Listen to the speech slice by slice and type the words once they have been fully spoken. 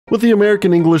With the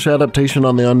American English adaptation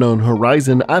on the unknown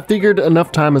horizon, I figured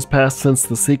enough time has passed since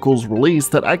the sequel's release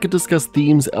that I could discuss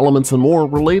themes, elements, and more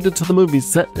related to the movies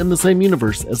set in the same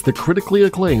universe as the critically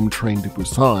acclaimed Train to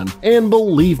Busan. And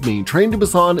believe me, Train to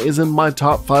Busan is in my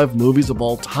top 5 movies of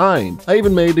all time. I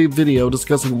even made a video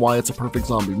discussing why it's a perfect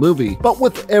zombie movie. But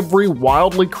with every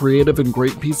wildly creative and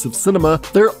great piece of cinema,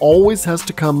 there always has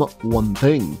to come one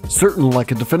thing. Certain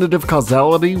like a definitive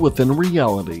causality within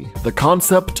reality. The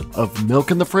concept of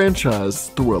milking the franchise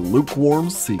through a lukewarm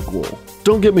sequel.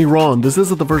 Don't get me wrong, this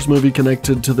isn't the first movie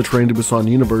connected to the Train to Busan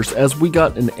universe, as we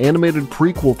got an animated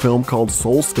prequel film called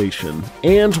Seoul Station.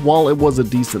 And while it was a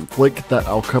decent flick that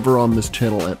I'll cover on this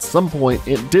channel at some point,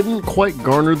 it didn't quite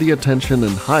garner the attention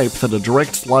and hype that a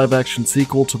direct live-action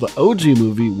sequel to the OG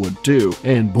movie would do.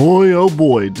 And boy oh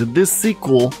boy, did this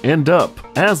sequel end up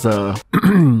as a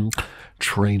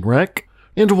train wreck.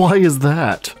 And why is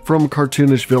that? From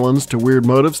cartoonish villains to weird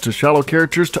motives to shallow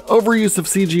characters to overuse of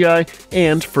CGI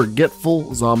and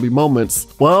forgetful zombie moments.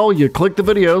 Well, you clicked the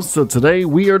video, so today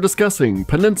we are discussing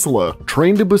Peninsula,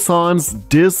 Train to Busan's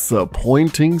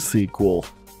disappointing sequel.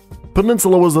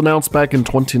 Peninsula was announced back in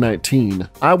 2019.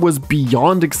 I was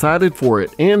beyond excited for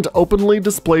it and openly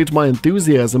displayed my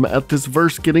enthusiasm at this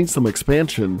verse getting some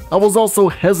expansion. I was also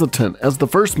hesitant as the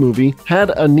first movie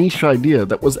had a niche idea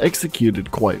that was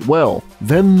executed quite well.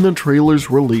 Then the trailers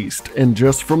released, and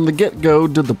just from the get-go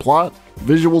did the plot,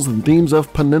 visuals, and themes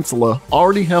of Peninsula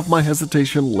already have my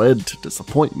hesitation led to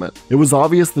disappointment. It was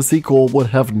obvious the sequel would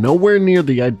have nowhere near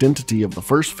the identity of the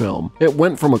first film. It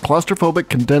went from a claustrophobic,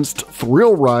 condensed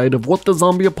thrill ride of what the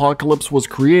zombie apocalypse was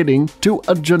creating to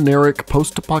a generic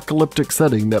post-apocalyptic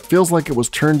setting that feels like it was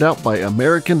churned out by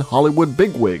American Hollywood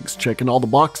bigwigs checking all the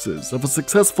boxes of a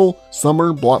successful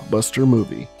summer blockbuster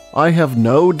movie. I have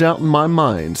no doubt in my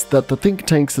mind that the think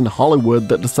tanks in Hollywood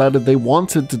that decided they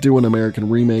wanted to do an American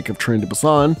remake of Train to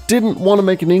Busan didn't want to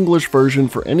make an English version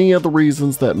for any of the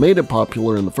reasons that made it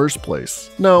popular in the first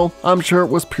place. No, I'm sure it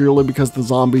was purely because the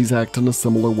zombies act in a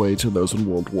similar way to those in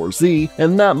World War Z,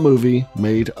 and that movie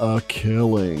made a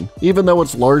killing. Even though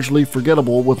it's largely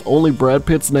forgettable with only Brad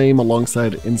Pitt's name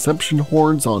alongside Inception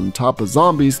horns on top of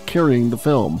zombies carrying the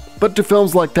film. But do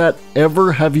films like that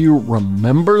ever have you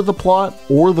remember the plot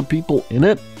or the people in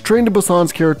it? Train to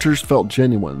Busan's characters felt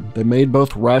genuine. They made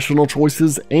both rational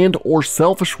choices and or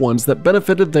selfish ones that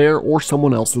benefited their or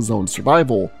someone else's own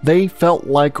survival. They felt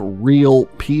like real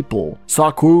people.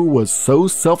 Saku was so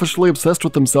selfishly obsessed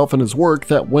with himself and his work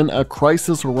that when a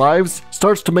crisis arrives,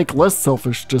 starts to make less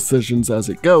selfish decisions as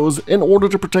it goes in order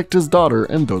to protect his daughter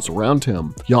and those around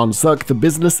him. Yeon-suk, the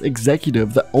business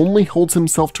executive that only holds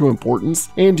himself to importance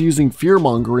and using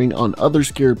fear-mongering on other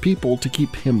scared people to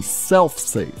keep himself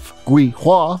safe.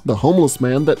 Gui-hwa, the homeless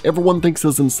man that everyone thinks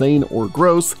is insane or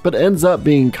gross, but ends up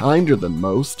being kinder than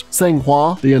most.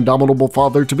 Sang-hwa, the indomitable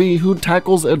father-to-be who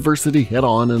tackles adversity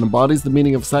head-on and embodies the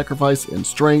meaning of sacrifice and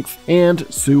strength.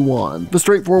 And Soo-won, the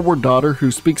straightforward daughter who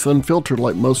speaks unfiltered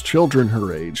like most children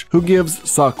her age, who gives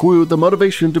Saku the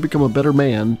motivation to become a better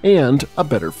man and a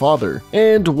better father.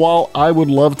 And while I would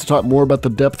love to talk more about the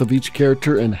depth of each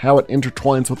character and how it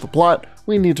intertwines with the plot,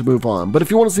 we need to move on. But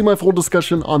if you want to see my full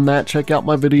discussion on that, check out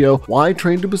my video, Why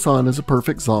Train to Busan is a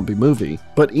Perfect Zombie Movie.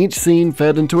 But each scene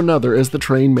fed into another as the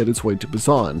train made its way to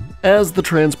Busan. As the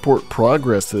transport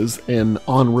progresses, an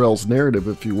on-rails narrative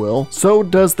if you will, so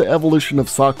does the evolution of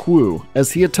Saku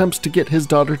as he attempts to get his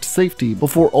daughter to safety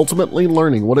before ultimately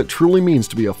learning what it truly means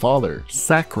to be a father: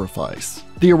 sacrifice.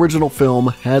 The original film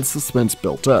had suspense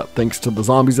built up, thanks to the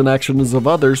zombies and actions of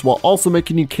others, while also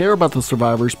making you care about the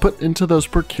survivors put into those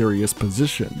precarious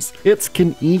positions. It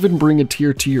can even bring a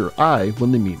tear to your eye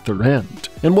when they meet their end.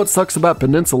 And what sucks about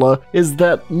Peninsula is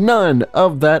that none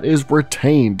of that is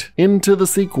retained into the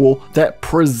sequel that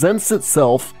presents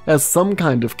itself as some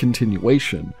kind of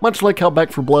continuation. Much like how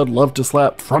Back 4 Blood loved to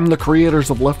slap from the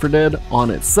creators of Left 4 Dead on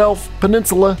itself,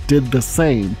 Peninsula did the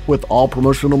same, with all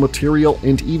promotional material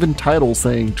and even titles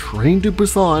saying Train to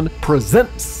Busan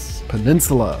presents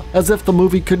Peninsula, as if the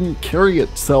movie couldn't carry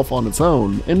itself on its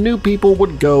own, and new people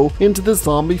would go into the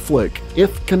zombie flick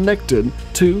if connected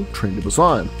to Train to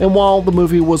Busan. And while the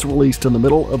movie was released in the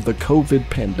middle of the COVID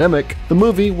pandemic, the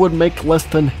movie would make less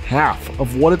than half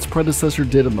of what its predecessor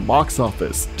did in the box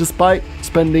office, despite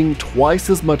spending twice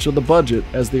as much of the budget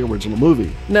as the original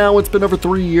movie. Now, it's been over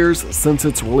 3 years since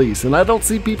its release, and I don't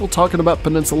see people talking about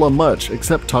Peninsula much,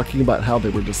 except talking about how they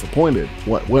were disappointed.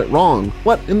 What went wrong?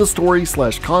 What in the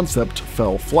story/concept concept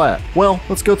fell flat. Well,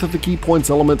 let's go through the key points,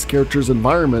 elements, characters,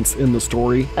 environments in the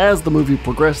story as the movie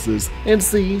progresses and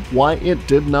see why it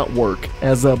did not work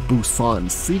as a Busan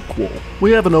sequel.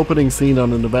 We have an opening scene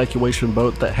on an evacuation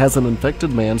boat that has an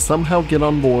infected man somehow get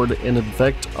on board and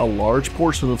infect a large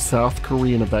portion of South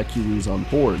Korean evacuees on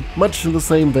board, much in the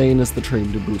same vein as the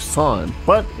Train to Busan.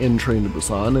 But in Train to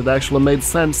Busan, it actually made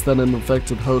sense that an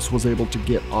infected host was able to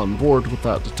get on board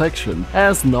without detection,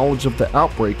 as knowledge of the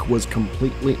outbreak was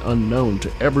completely unknown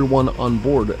to everyone on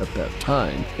board at that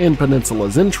time. In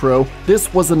Peninsula's intro,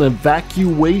 this was an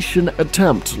evacuation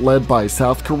attempt led by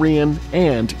South Korean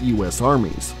and US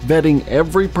armies. Vetting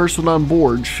every person on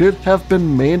board should have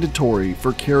been mandatory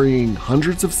for carrying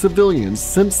hundreds of civilians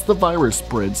since the virus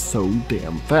spread so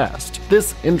damn fast.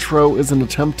 This intro is an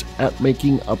attempt at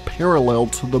making a parallel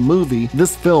to the movie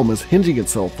this film is hinging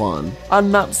itself on, a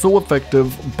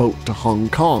not-so-effective Boat to Hong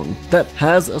Kong that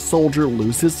has a soldier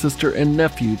lose his sister and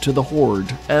nephew to the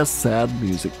horde as sad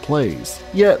music plays.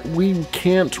 Yet we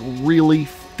can't really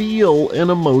feel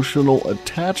an emotional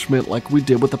attachment like we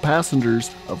did with the passengers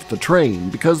of the train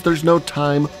because there's no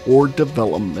time or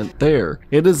development there.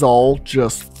 It is all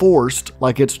just forced,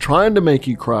 like it's trying to make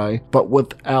you cry, but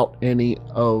without any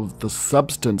of the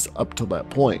substance up to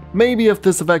that point. Maybe if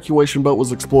this evacuation boat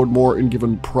was explored more and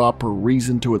given proper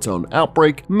reason to its own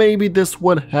outbreak, maybe this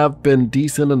would have been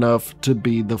decent enough to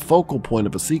be the focal point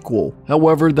of a sequel.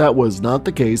 However, that was not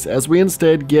the case, as we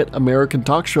instead get American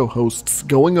talk show hosts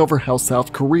going over how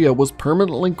South Korea was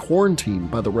permanently quarantined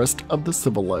by the rest of the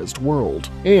civilized world.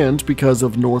 And because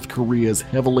of North Korea's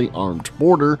heavily armed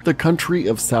border, the country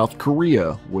of South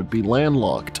Korea would be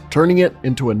landlocked, turning it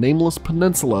into a nameless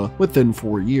peninsula within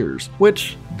 4 years,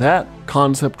 which that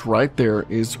concept right there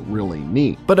is really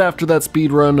neat. But after that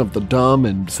speedrun of the dumb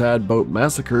and sad boat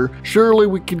massacre, surely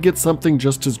we could get something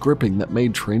just as gripping that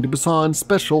made Train to Busan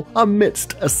special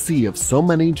amidst a sea of so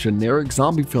many generic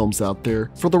zombie films out there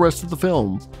for the rest of the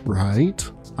film, right?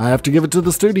 I have to give it to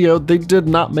the studio, they did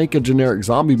not make a generic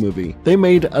zombie movie. They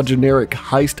made a generic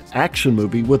heist action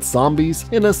movie with zombies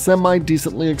in a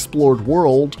semi-decently explored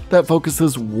world that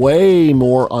focuses way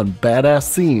more on badass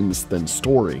scenes than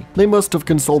story. They must have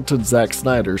consulted Zack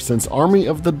Snyder, since Army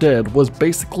of the Dead was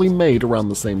basically made around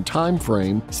the same time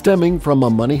frame, stemming from a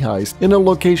money heist in a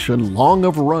location long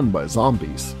overrun by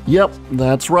zombies. Yep,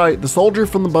 that's right, the soldier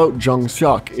from the boat Jung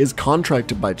Seok is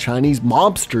contracted by Chinese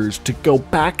mobsters to go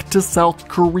back to South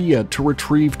Korea to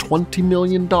retrieve $20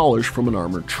 million from an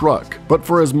armored truck. But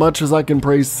for as much as I can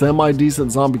praise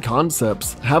semi-decent zombie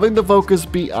concepts, having the focus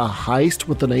be a heist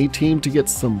with an A-team to get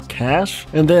some cash,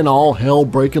 and then all hell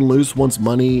breaking loose once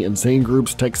money, insane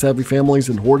groups, tech-savvy families,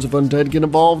 and hordes of undead get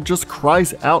involved just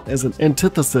cries out as an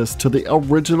antithesis to the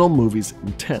original movie's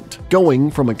intent. Going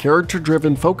from a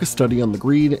character-driven focus study on the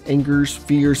greed, angers,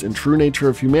 fears, and true nature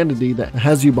of humanity that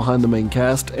has you behind the main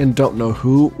cast and don't know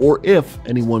who or if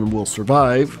anyone will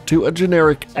survive, to a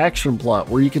generic action plot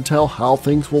where you can tell how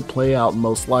things will play out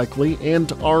most likely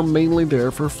and are mainly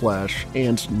there for flash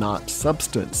and not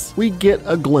substance. We get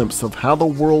a glimpse of how the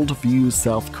world views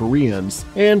South Koreans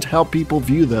and how people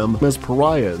view them as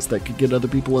pariahs that could get other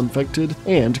people infected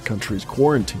and countries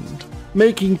quarantined,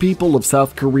 making people of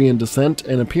South Korean descent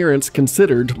and appearance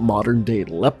considered modern-day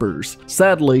lepers.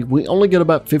 Sadly, we only get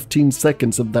about 15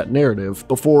 seconds of that narrative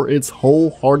before it's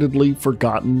wholeheartedly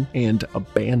forgotten and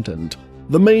abandoned.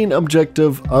 The main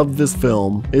objective of this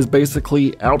film is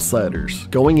basically outsiders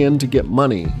going in to get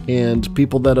money, and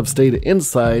people that have stayed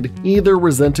inside either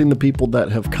resenting the people that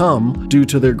have come due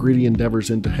to their greedy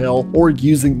endeavors into hell, or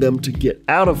using them to get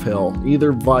out of hell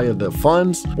either via the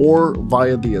funds or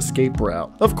via the escape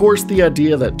route. Of course, the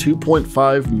idea that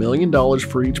 $2.5 million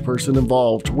for each person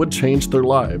involved would change their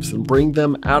lives and bring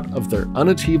them out of their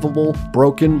unachievable,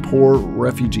 broken, poor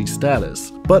refugee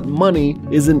status. But money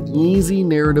is an easy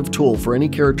narrative tool for any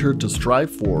character to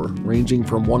strive for, ranging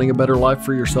from wanting a better life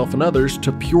for yourself and others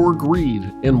to pure greed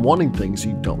and wanting things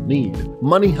you don't need.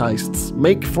 Money heists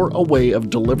make for a way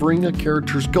of delivering a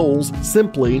character's goals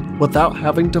simply without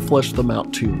having to flesh them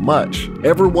out too much.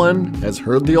 Everyone has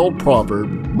heard the old proverb,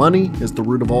 money is the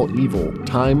root of all evil,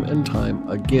 time and time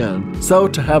again. So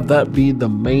to have that be the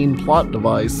main plot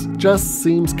device just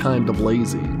seems kind of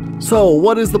lazy. So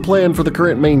what is the plan for the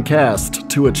current main cast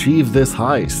to achieve this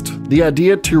heist? The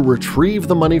idea to retrieve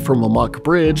the money from a mock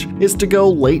bridge is to go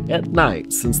late at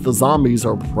night, since the zombies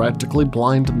are practically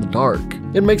blind in the dark.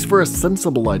 It makes for a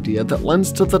sensible idea that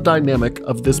lends to the dynamic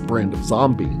of this brand of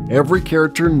zombie. Every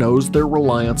character knows their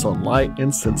reliance on light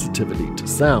and sensitivity to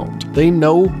sound. They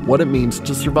know what it means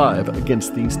to survive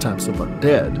against these types of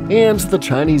undead. And the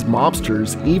Chinese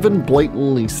mobsters even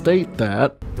blatantly state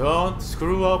that, "Don't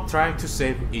screw up trying to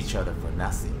save each other for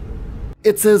nothing."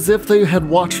 It's as if they had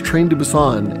watched Train to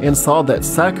Busan and saw that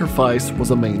sacrifice was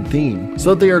a main theme,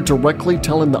 so they are directly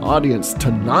telling the audience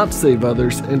to not save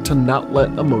others and to not let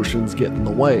emotions get in the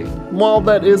way. While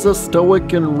that is a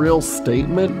stoic and real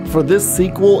statement, for this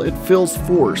sequel it feels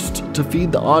forced to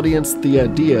feed the audience the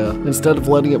idea instead of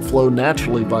letting it flow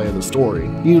naturally via the story.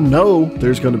 You know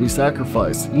there's going to be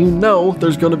sacrifice, you know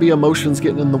there's going to be emotions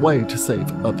getting in the way to save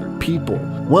other people.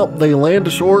 Well, they land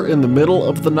ashore in the middle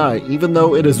of the night, even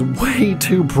though it is way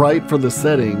too bright for the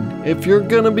setting. If you're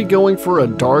gonna be going for a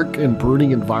dark and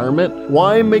brooding environment,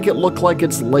 why make it look like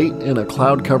it's late in a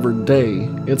cloud-covered day?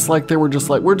 It's like they were just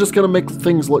like, we're just gonna make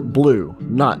things look blue,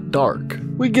 not dark.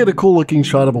 We get a cool looking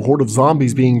shot of a horde of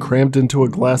zombies being crammed into a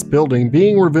glass building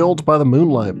being revealed by the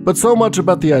moonlight, but so much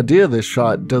about the idea of this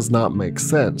shot does not make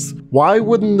sense. Why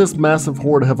wouldn't this massive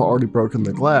horde have already broken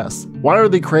the glass? Why are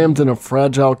they crammed in a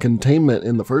fragile containment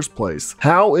in the first place?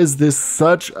 How is this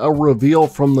such a reveal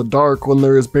from the dark when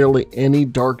there is barely any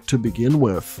dark to begin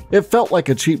with? It felt like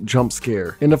a cheap jump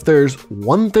scare, and if there's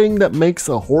one thing that makes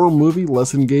a horror movie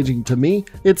less engaging to me,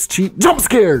 it's cheap jump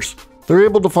scares! They're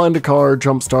able to find a car,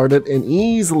 jumpstart it, and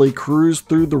easily cruise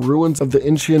through the ruins of the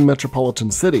Incheon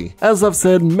metropolitan city. As I've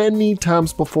said many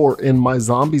times before in my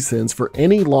zombie sins, for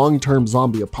any long-term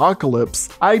zombie apocalypse,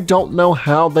 I don't know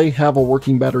how they have a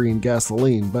working battery and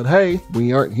gasoline, but hey,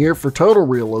 we aren't here for total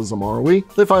realism, are we?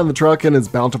 They find the truck in its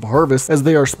bountiful harvest as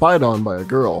they are spied on by a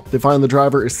girl. They find the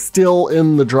driver is still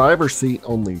in the driver's seat,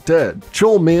 only dead.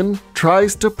 Chul Min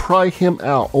tries to pry him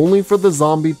out, only for the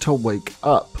zombie to wake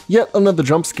up. Yet another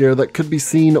jump scare that could be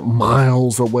seen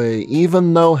miles away,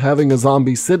 even though having a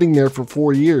zombie sitting there for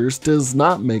 4 years does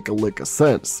not make a lick of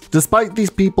sense. Despite these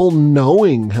people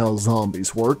knowing how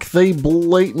zombies work, they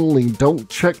blatantly don't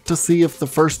check to see if the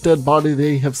first dead body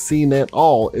they have seen at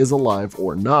all is alive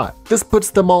or not. This puts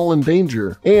them all in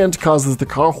danger and causes the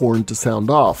car horn to sound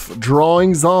off,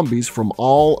 drawing zombies from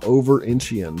all over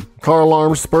Incheon. Car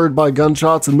alarms spurred by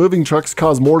gunshots and moving trucks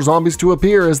cause more zombies to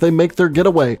appear as they make their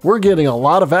getaway. We're getting a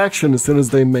lot of action as soon as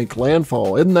they make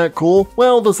landfall. Isn't that cool?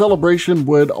 Well, the celebration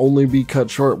would only be cut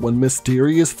short when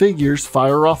mysterious figures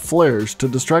fire off flares to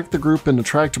distract the group and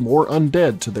attract more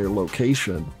undead to their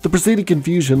location. The preceding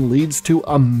confusion leads to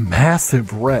a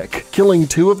massive wreck, killing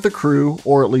 2 of the crew,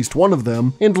 or at least one of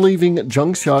them, and leaving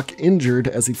Jung-seok injured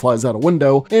as he flies out a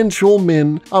window, and Chul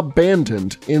Min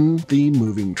abandoned in the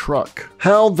moving truck.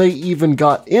 How they even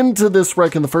got into this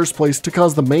wreck in the first place to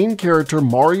cause the main character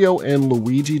Mario and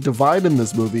Luigi divide in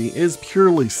this movie is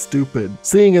purely stupid,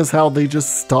 seeing as how they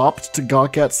just stopped to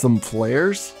gawk at some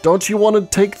flares. Don't you want to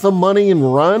take the money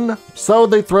and run? So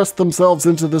they thrust themselves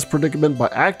into this predicament by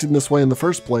acting this way in the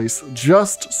first place,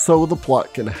 just so the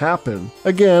plot can happen.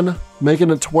 Again,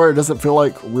 making it to where it doesn't feel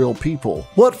like real people.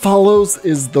 What follows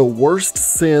is the worst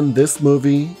sin this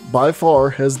movie by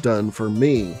far has done for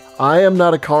me. I am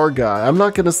not a car guy. I'm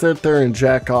not gonna sit there and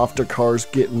jack off to cars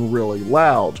getting really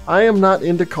loud. I am not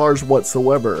into cars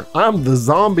whatsoever. I'm the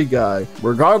zombie guy.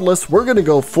 Regardless, we're gonna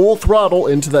go full throttle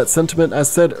into that sentiment I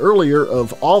said earlier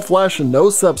of all flash and no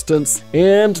substance,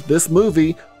 and this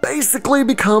movie basically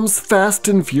becomes Fast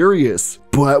and Furious,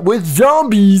 but with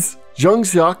zombies!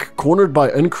 Jung-seok, cornered by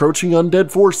encroaching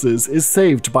undead forces, is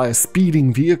saved by a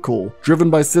speeding vehicle, driven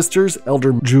by sisters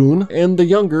Elder Jun and the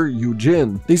younger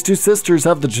Yoo-jin. These 2 sisters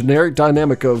have the generic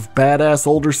dynamic of badass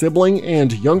older sibling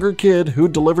and younger kid who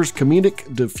delivers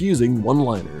comedic, diffusing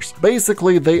one-liners.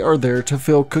 Basically, they are there to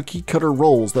fill cookie-cutter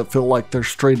roles that feel like they're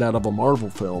straight out of a Marvel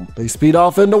film. They speed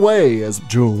off and away as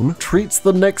Jun treats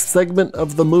the next segment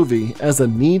of the movie as a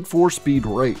Need for Speed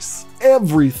race.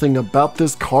 Everything about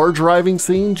this car driving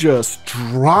scene just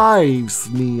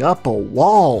drives me up a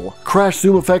wall. Crash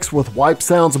zoom effects with wipe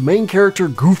sounds, main character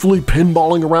goofily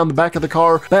pinballing around the back of the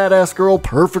car, badass girl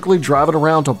perfectly driving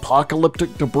around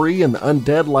apocalyptic debris and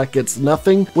undead like it's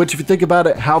nothing, which if you think about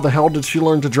it, how the hell did she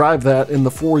learn to drive that in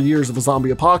the 4 years of a zombie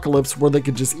apocalypse where they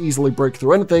could just easily break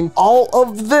through anything? All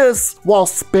of this while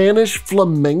Spanish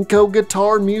flamenco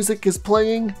guitar music is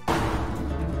playing?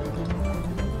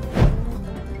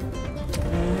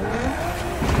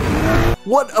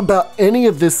 What about any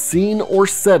of this scene or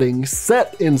setting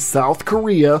set in South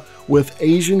Korea with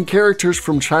Asian characters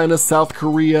from China, South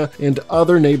Korea, and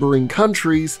other neighboring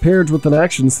countries, paired with an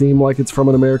action scene like it's from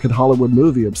an American Hollywood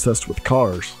movie obsessed with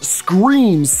cars?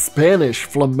 Screams Spanish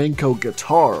flamenco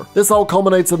guitar. This all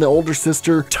culminates in the older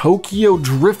sister Tokyo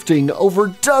drifting over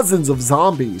dozens of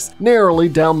zombies, narrowly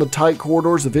down the tight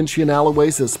corridors of Incheon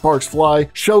alleyways as sparks fly,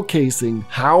 showcasing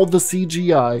how the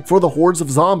CGI for the hordes of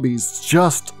zombies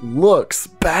just looks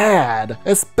bad,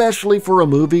 especially for a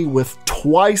movie with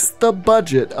twice the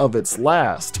budget of its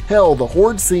last. Hell, the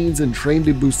horde scenes in Train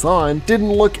to Busan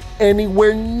didn't look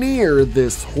anywhere near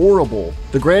this horrible.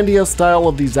 The grandiose style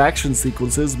of these action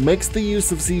sequences makes the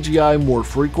use of CGI more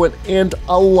frequent and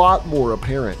a lot more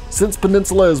apparent. Since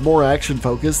Peninsula is more action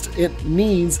focused, it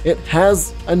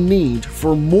has a need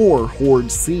for more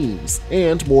horde scenes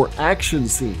and more action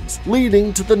scenes,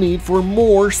 leading to the need for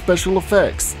more special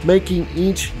effects, making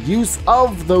each use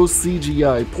of those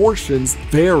CGI portions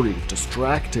very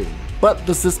distracting. But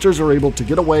the sisters are able to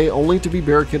get away only to be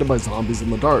barricaded by zombies in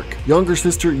the dark. Younger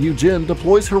sister Yujin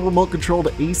deploys her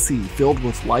remote-controlled AC filled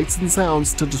with lights and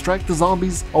sounds to distract the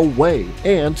zombies away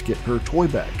and get her toy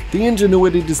back. The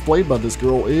ingenuity displayed by this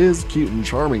girl is cute and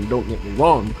charming, don't get me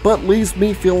wrong, but leaves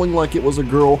me feeling like it was a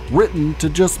girl written to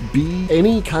just be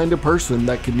any kind of person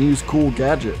that can use cool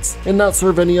gadgets and not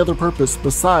serve any other purpose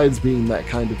besides being that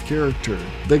kind of character,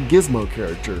 the Gizmo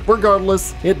character.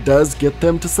 Regardless, it does get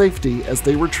them to safety as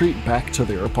they retreat back to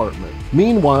their apartment.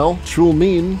 Meanwhile,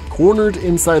 Chul-min, cornered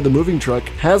inside the moving truck,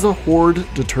 has a horde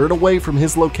deterred away from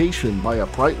his location by a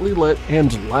brightly lit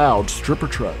and loud stripper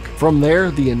truck. From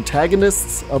there, the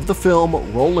antagonists of the film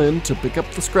roll in to pick up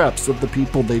the scraps of the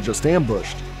people they just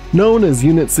ambushed. Known as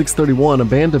Unit 631, a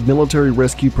band of military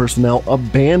rescue personnel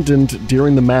abandoned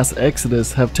during the mass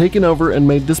exodus have taken over and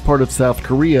made this part of South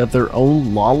Korea their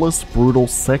own lawless, brutal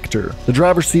sector. The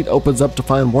driver's seat opens up to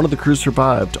find one of the crew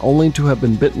survived, only to have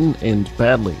been bitten and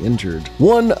badly injured.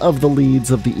 One of the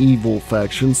leads of the evil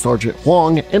faction, Sergeant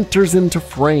Huang, enters into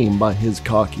frame by his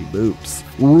cocky boops,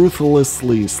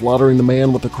 ruthlessly slaughtering the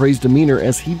man with a crazed demeanor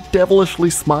as he devilishly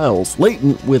smiles,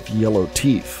 latent with yellow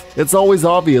teeth. It's always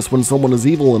obvious when someone is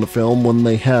evil in a film when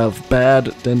they have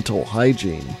bad dental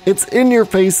hygiene. It's in your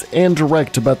face and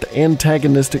direct about the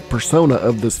antagonistic persona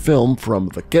of this film from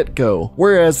the get-go,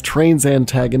 whereas Train's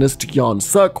antagonist Yeon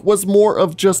Suk was more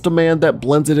of just a man that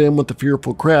blended in with the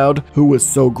fearful crowd who was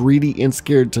so greedy and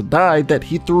scared to die that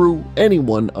he threw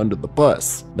anyone under the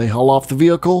bus. They haul off the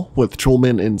vehicle with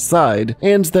Chul-min inside,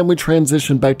 and then we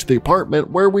transition back to the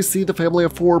apartment where we see the family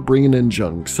of four bringing in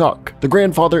Jung Suk. The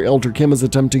grandfather, Elder Kim, is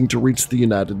attempting to reach the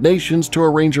United Nations to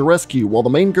arrange a rescue, while the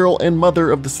main girl and mother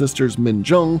of the sisters, Min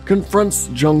Jung, confronts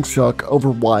Jung Suk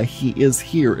over why he is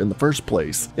here in the first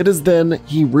place. It is then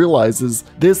he realizes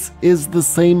this is the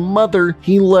same mother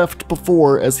he left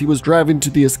before as he was driving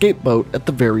to the escape boat at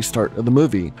the very start of the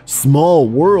movie. Small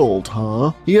world,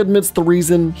 huh? He admits the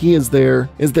reason he is there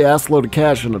is the assload of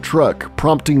cash in a truck,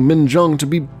 prompting Min Jung to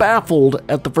be baffled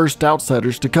at the first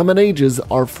outsiders to come in ages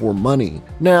are for money.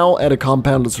 Now, at a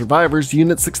compound of survivors,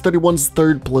 Unit 631's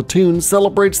 3rd Platoon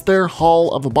celebrates their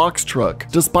haul of a box truck,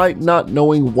 despite not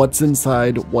knowing what's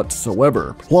inside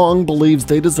whatsoever. Huang believes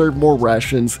they deserve more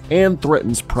rations and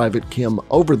threatens Private Kim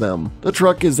over them. The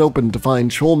truck is opened to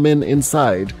find Chul-min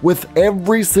inside, with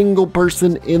every single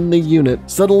person in the unit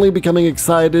suddenly becoming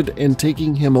excited and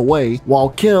taking him away, while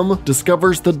Kim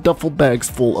discovers the duffel bags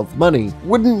full of money.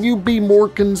 Wouldn't you be more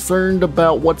concerned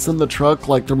about what's in the truck,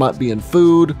 like there might be in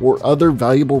food or other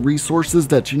valuable resources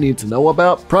that you need to know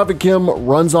about? Private Kim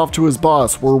runs off to his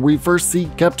boss, where we first see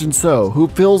Captain So, who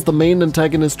fills the main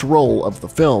antagonist role of the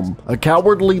film, a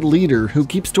cowardly leader who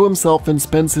keeps to himself and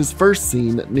spends his first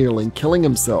scene nearly killing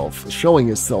himself, showing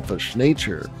his selfish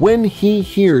nature. When he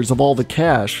hears of all the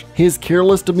cash, his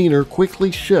careless demeanor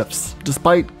quickly shifts,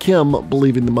 despite Kim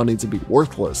believing the money to be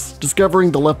worthless.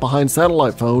 Discovering the left-behind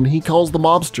satellite phone, he calls the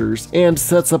mobsters and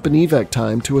sets up an evac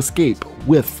time to escape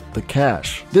with the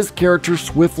cash. This character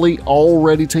swiftly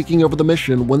already taking over the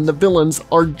mission when the villains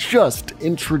are just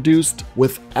introduced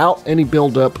without any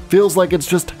build-up. Feels like it's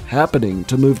just happening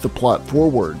to move the plot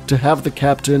forward, to have the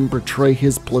captain betray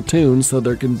his platoon so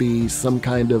there can be some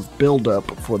kind of build-up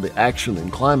for the action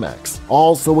and climax.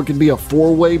 Also, it can be a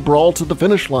four-way brawl to the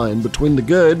finish line between the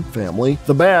good, family,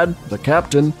 the bad, the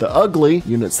captain, the ugly,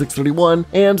 Unit 631,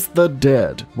 and the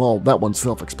dead. Well, that one's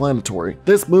self-explanatory.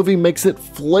 This movie makes it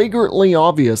flagrantly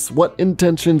obvious what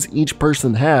intentions each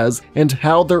person has and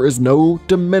how there is no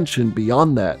dimension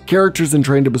beyond that. Characters in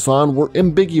Train to Busan were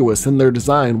ambiguous in their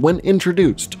design when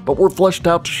introduced, but were fleshed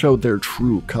out to show their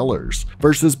true colors,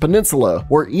 versus Peninsula,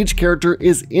 where each character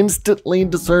is instantly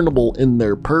discernible in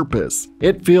their purpose.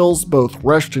 It feels both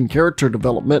rushed in character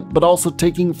development, but also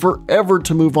taking forever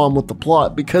to move on with the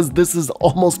plot because this is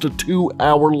almost a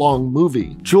 2-hour-long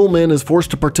movie. Chul-min is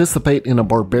forced to participate in a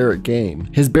barbaric game.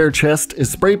 His bare chest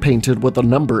is spray painted with a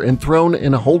number and thrown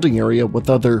in a holding area with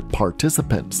other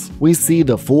participants. We see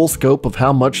the full scope of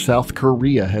how much South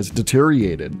Korea has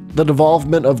deteriorated. The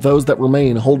devolvement of those that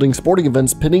remain holding sporting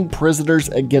events pitting prisoners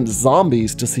against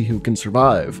zombies to see who can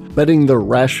survive, betting their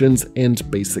rations and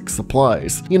basic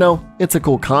supplies. You know, it's a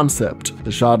cool concept.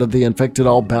 The shot of the infected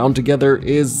all bound together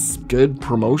is good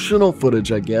promotional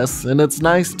footage, I guess, and it's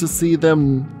nice to see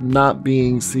them not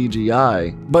being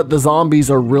CGI. But the zombies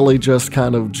are really just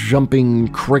kind of jumping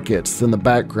crickets in the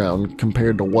background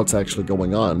compared to what's actually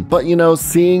going on. But you know,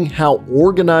 seeing how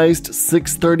organized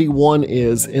 631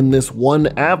 is in this one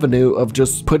avenue of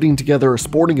just putting together a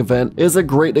sporting event is a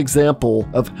great example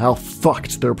of how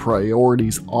fucked their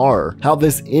priorities are. How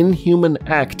this inhuman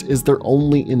act is their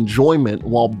only enjoyment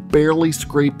while barely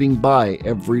scraping by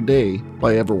every day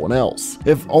by everyone else.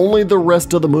 If only the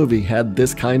rest of the movie had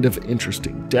this kind of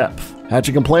interesting depth.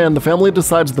 Hatching a plan, the family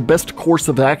decides the best course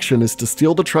of action is to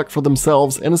steal the truck for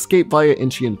themselves and escape via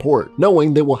Incheon Port,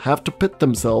 knowing they will have to pit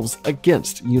themselves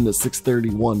against Unit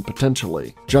 631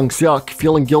 potentially. Jung Seok,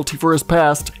 feeling guilty for his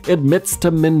past, admits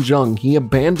to Min Jung he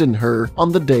abandoned her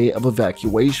on the day of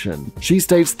evacuation. She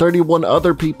states 31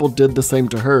 other people did the same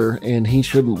to her and he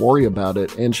shouldn't worry about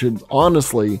it and should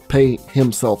honestly pay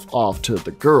himself off to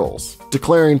the girls,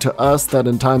 declaring to us that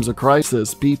in times of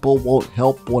crisis, people won't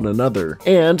help one another,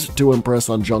 and to impress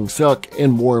on Jung Seok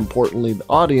and more importantly the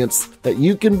audience that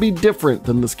you can be different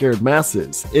than the scared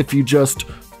masses if you just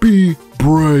be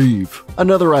brave.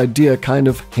 Another idea kind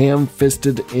of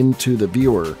ham-fisted into the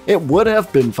viewer. It would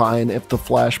have been fine if the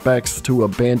flashbacks to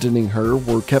abandoning her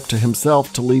were kept to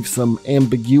himself to leave some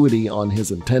ambiguity on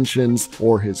his intentions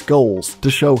or his goals,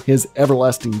 to show his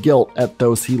everlasting guilt at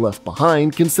those he left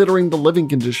behind, considering the living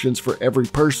conditions for every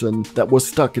person that was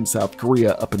stuck in South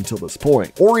Korea up until this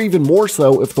point. Or even more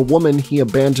so if the woman he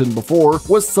abandoned before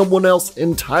was someone else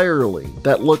entirely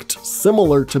that looked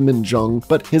similar to Min Jung,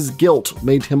 but his guilt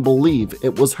made him believe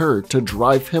it was her to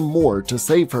drive him more to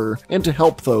save her and to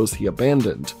help those he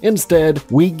abandoned. Instead,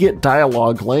 we get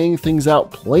dialogue laying things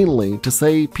out plainly to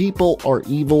say people are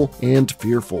evil and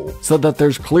fearful, so that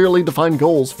there's clearly defined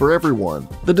goals for everyone.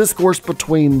 The discourse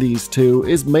between these two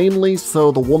is mainly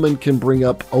so the woman can bring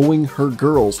up owing her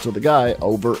girls to the guy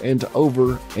over and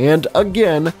over and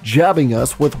again, jabbing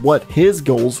us with what his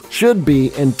goals should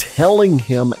be and telling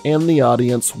him and the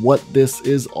audience what this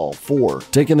is all for.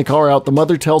 Taking the car out, the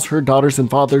mother tells her daughters and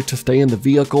father to stay in the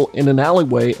vehicle in an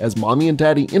alleyway as mommy and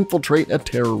daddy infiltrate a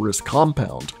terrorist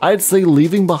compound. I'd say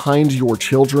leaving behind your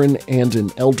children and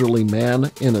an elderly man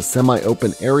in a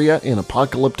semi-open area in an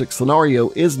apocalyptic scenario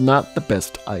is not the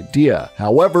best idea.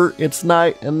 However, it's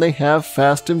night and they have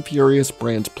Fast and Furious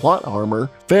brand plot armor,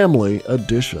 Family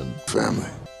Edition.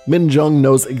 Min Jung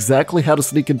knows exactly how to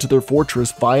sneak into their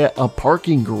fortress via a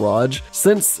parking garage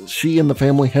since she and the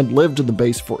family had lived in the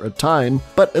base for a time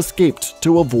but escaped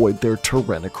to avoid their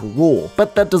tyrannical rule.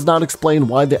 But that does not explain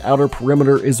why the outer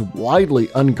perimeter is widely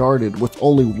unguarded with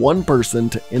only one person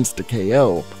to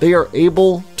insta-KO. They are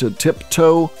able to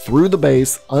tiptoe through the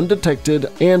base undetected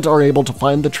and are able to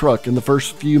find the truck in the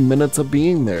first few minutes of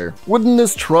being there. Wouldn't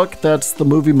this truck that's the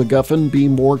movie MacGuffin be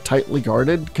more tightly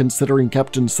guarded, considering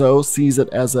Captain So sees it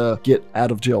as a get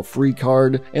out of jail free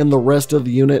card and the rest of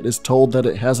the unit is told that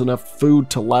it has enough food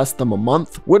to last them a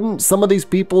month? Wouldn't some of these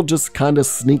people just kind of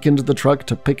sneak into the truck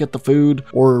to pick at the food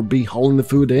or be hauling the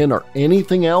food in or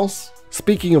anything else?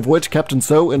 Speaking of which, Captain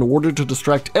So, in order to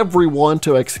distract everyone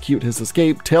to execute his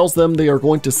escape, tells them they are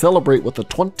going to celebrate with a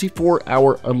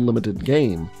 24-hour unlimited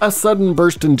game. A sudden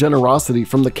burst in generosity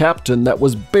from the captain that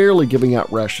was barely giving out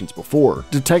rations before.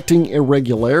 Detecting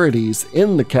irregularities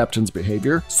in the captain's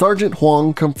behavior, Sergeant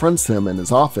Huang confronts him in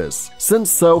his office.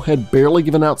 Since So had barely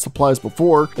given out supplies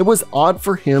before, it was odd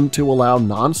for him to allow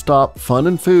non-stop fun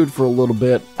and food for a little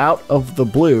bit out of the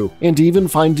blue, and even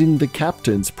finding the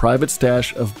captain's private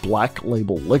stash of black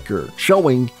label liquor,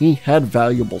 showing he had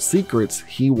valuable secrets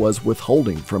he was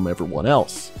withholding from everyone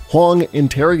else. Huang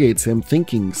interrogates him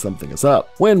thinking something is up.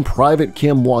 When Private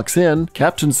Kim walks in,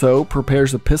 Captain So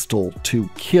prepares a pistol to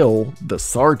kill the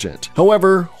sergeant.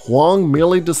 However, Huang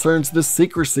merely discerns this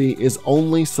secrecy is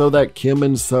only so that Kim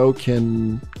and So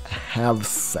can have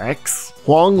sex.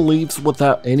 Huang leaves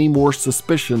without any more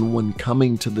suspicion when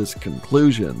coming to this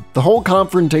conclusion. The whole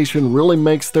confrontation really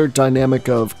makes their dynamic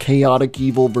of chaotic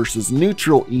evil versus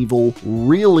neutral evil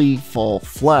really fall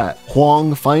flat.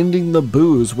 Huang finding the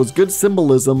booze was good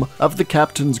symbolism victim of the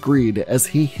captain's greed as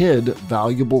he hid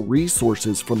valuable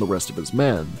resources from the rest of his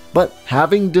men. But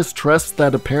having distrust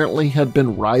that apparently had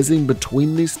been rising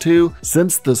between these two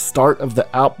since the start of the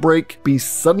outbreak be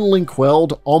suddenly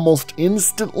quelled almost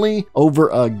instantly over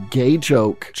a gay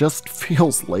joke just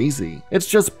feels lazy. It's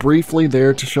just briefly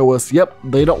there to show us, yep,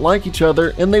 they don't like each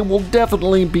other and they will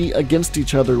definitely be against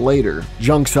each other later.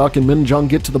 Jung-seok and Min-jung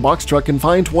get to the box truck and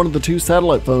find one of the two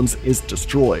satellite phones is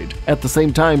destroyed. At the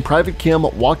same time, Private Kim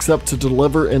walks up to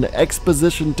deliver an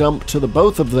exposition dump to the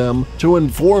both of them to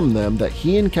inform them that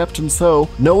he and Captain So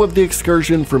know of the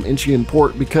excursion from Incheon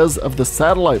Port because of the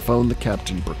satellite phone the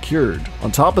captain procured.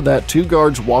 On top of that, two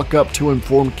guards walk up to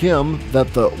inform Kim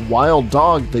that the wild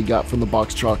dog they got from the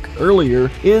box truck earlier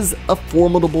is a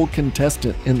formidable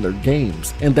contestant in their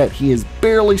games and that he is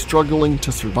barely struggling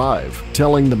to survive,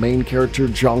 telling the main character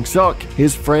Jung-seok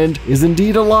his friend is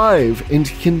indeed alive and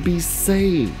can be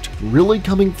saved. Really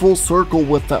coming full circle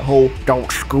with that whole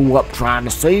don't screw up trying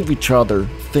to save each other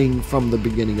thing from the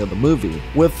beginning of the movie,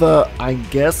 with I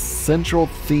guess central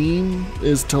theme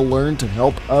is to learn to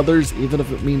help others even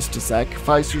if it means to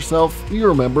sacrifice yourself. You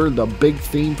remember the big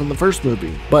theme from the first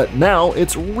movie. But now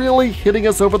it's really hitting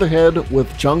us over the head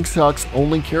with Jung-seok's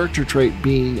only character trait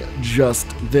being just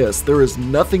this. There is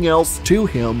nothing else to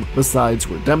him besides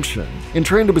redemption. In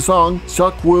Train to Busan,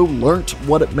 Seok-woo learnt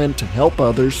what it meant to help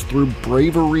others through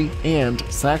bravery and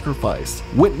sacrifice,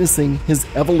 witnessing his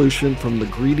evolution from the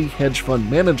greedy hedge fund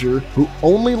manager who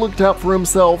only looked out for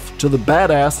himself to the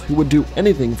badass who would do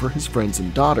anything for his friends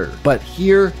and daughter. But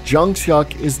here,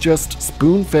 Jung-seok is just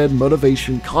spoon-fed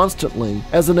motivation constantly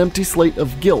as an empty slate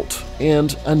of guilt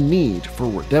and a need for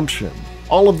redemption.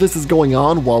 All of this is going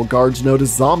on while guards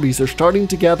notice zombies are starting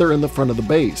to gather in the front of the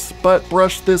base, but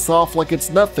brush this off like it's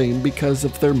nothing because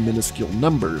of their minuscule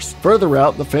numbers. Further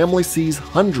out, the family sees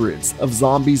hundreds of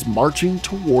zombies marching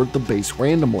toward the base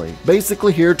randomly,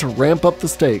 basically here to ramp up the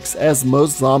stakes as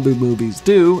most zombie movies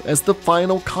do as the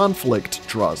final conflict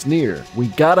draws near. We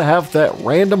gotta have that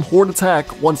random horde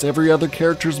attack once every other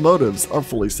character's motives are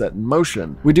fully set in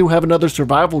motion. We do have another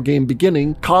survival game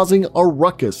beginning, causing a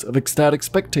ruckus of ecstatic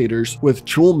spectators with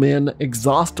Chul Min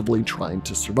exhaustively trying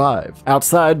to survive.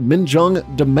 Outside, Min-jung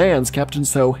demands Captain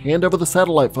So hand over the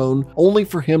satellite phone, only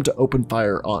for him to open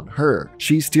fire on her.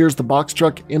 She steers the box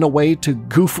truck in a way to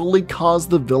goofily cause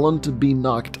the villain to be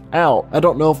knocked out. I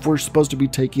don't know if we're supposed to be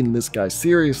taking this guy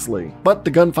seriously, but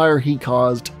the gunfire he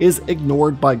caused is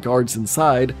ignored by guards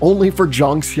inside, only for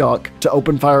Jung-seok to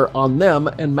open fire on them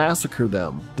and massacre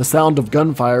them. The sound of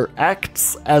gunfire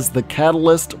acts as the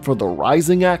catalyst for the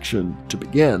rising action to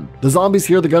begin. The zombies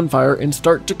hear the gunfire and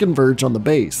start to converge on the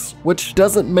base, which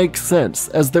doesn't make sense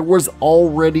as there was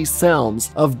already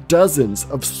sounds of dozens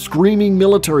of screaming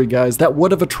military guys that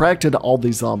would have attracted all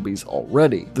these zombies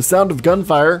already. The sound of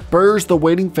gunfire spurs the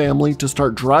waiting family to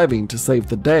start driving to save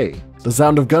the day. The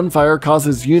sound of gunfire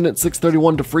causes Unit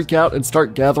 631 to freak out and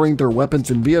start gathering their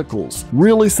weapons and vehicles,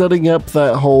 really setting up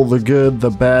that whole the good, the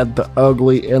bad, the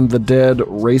ugly, and the dead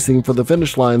racing for the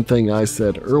finish line thing I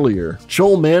said earlier.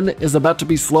 Chul Min is about to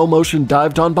be slow motion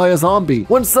dived on by a zombie,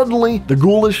 when suddenly the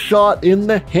ghoul is shot in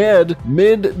the head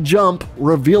mid-jump,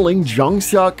 revealing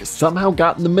Jung-seok somehow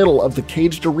got in the middle of the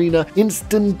caged arena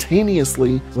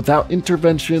instantaneously without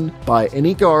intervention by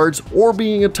any guards or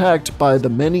being attacked by the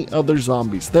many other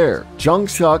zombies there.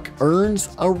 Jung-seok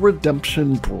earns a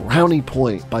redemption brownie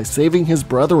point by saving his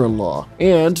brother-in-law,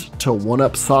 and to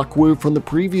one-up Seok-woo from the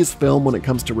previous film when it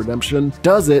comes to redemption,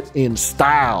 does it in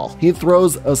style. He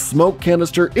throws a smoke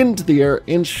canister into the air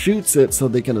and shoots it so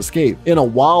they can escape, in a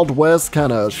Wild West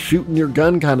kind of shooting your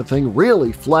gun kind of thing,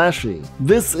 really flashy.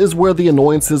 This is where the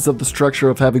annoyances of the structure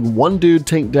of having one dude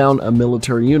take down a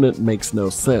military unit makes no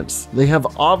sense. They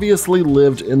have obviously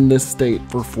lived in this state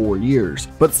for 4 years,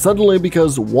 but suddenly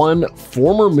because one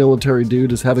former military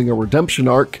dude is having a redemption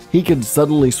arc, he can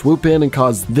suddenly swoop in and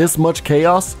cause this much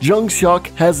chaos? Jung-seok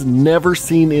has never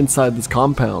seen inside this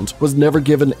compound, was never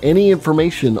given any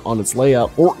information on its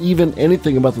layout or even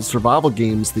anything about the survival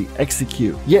games they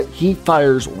execute. Yet he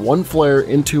fires one flare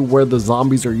into where the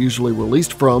zombies are usually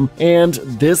released from, and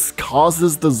this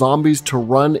causes the zombies to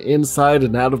run inside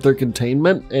and out of their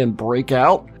containment and break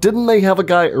out? Didn't they have a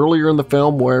guy earlier in the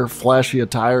film wear flashy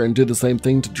attire and do the same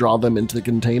thing to draw them into the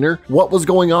container? flare? What was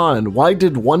going on? Why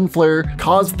did one flare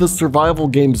cause the survival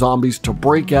game zombies to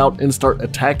break out and start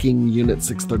attacking Unit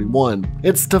 631?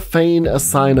 It's to feign a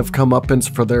sign of comeuppance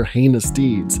for their heinous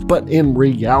deeds, but in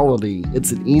reality,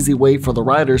 it's an easy way for the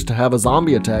riders to have a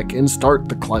zombie attack and start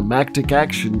the climactic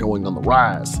action going on the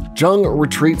rise. Jung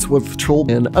retreats with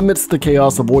Chul-min amidst the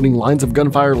chaos, avoiding lines of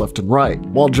gunfire left and right.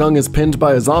 While Jung is pinned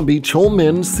by a zombie,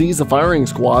 Chul-min sees a firing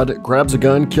squad, grabs a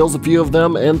gun, kills a few of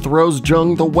them, and throws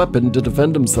Jung the weapon to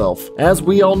defend himself. As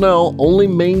we all know, only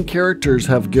main characters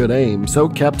have good aim, so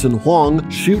Captain Huang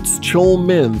shoots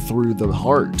Chul-min through the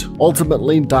heart,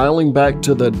 ultimately dialing back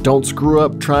to the don't screw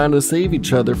up trying to save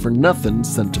each other for nothing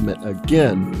sentiment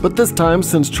again. But this time,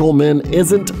 since Chul-min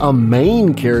isn't a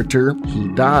main character, he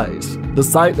dies. The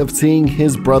sight of seeing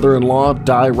his brother-in-law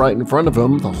die right in front of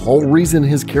him, the whole reason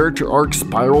his character arc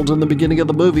spiraled in the beginning of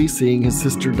the movie, seeing his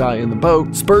sister die in the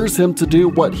boat, spurs him to do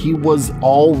what he was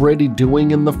already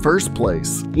doing in the first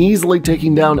place, easily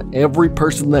taking down every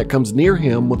person that comes near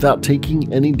him without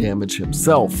taking any damage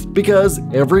himself, because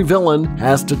every villain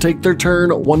has to take their turn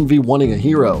 1v1ing a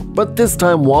hero. But this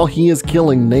time, while he is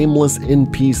killing nameless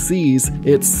NPCs,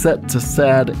 it's set to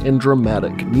sad and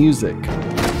dramatic music.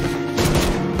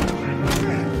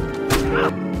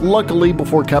 Luckily,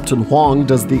 before Captain Huang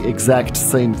does the exact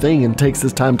same thing and takes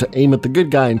his time to aim at the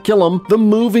good guy and kill him, the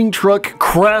moving truck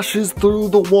crashes through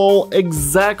the wall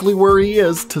exactly where he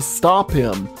is to stop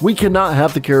him. We cannot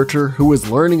have the character who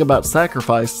is learning about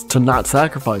sacrifice to not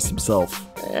sacrifice himself.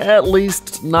 At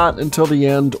least not until the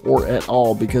end or at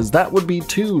all, because that would be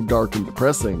too dark and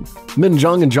depressing. Min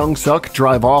Jung and Jung Suk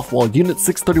drive off while Unit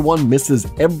 631 misses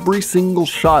every single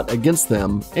shot against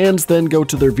them and then go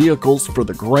to their vehicles for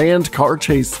the grand car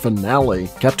chase finale.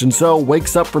 Captain So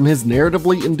wakes up from his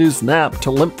narratively induced nap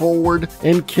to limp forward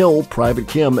and kill Private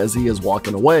Kim as he is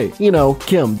walking away. You know,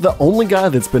 Kim, the only guy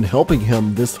that's been helping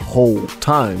him this whole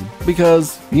time,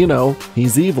 because, you know,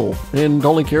 he's evil and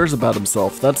only cares about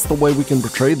himself. That's the way we can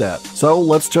portray that. So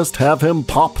let's just have him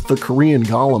pop the Korean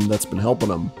golem that's been helping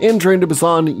him. In Train to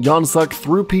Busan, Yeon Suk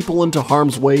threw people into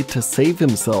harm's way to save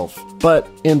himself. But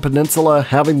in Peninsula,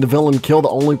 having the villain kill the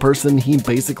only person he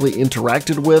basically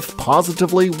interacted with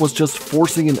positively was just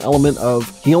forcing an element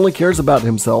of he only cares about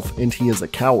himself and he is a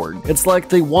coward. It's like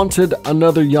they wanted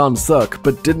another Yeon Suk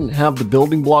but didn't have the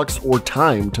building blocks or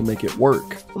time to make it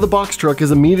work. The box truck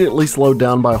is immediately slowed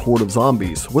down by a horde of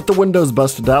zombies. With the windows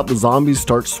busted out, the zombies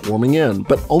start swarming in,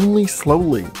 but only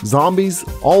slowly. Zombies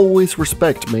always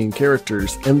respect main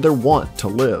characters and their want to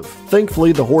live.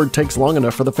 Thankfully, the horde takes long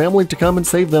enough for the family to come and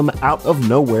save them out of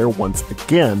nowhere once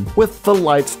again. With the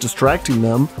lights distracting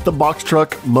them, the box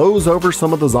truck mows over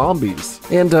some of the zombies.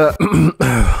 And,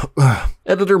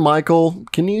 Editor Michael,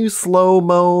 can you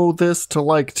slow-mo this to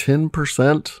like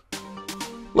 10%?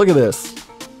 Look at this.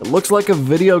 It looks like a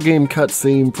video game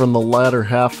cutscene from the latter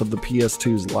half of the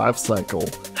PS2's life cycle.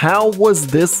 How was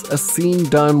this a scene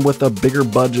done with a bigger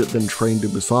budget than Train to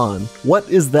Busan? What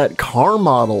is that car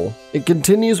model? It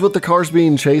continues with the cars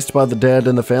being chased by the dead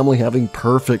and the family having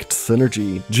perfect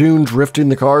synergy. June drifting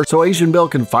the car so Asian Bill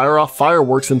can fire off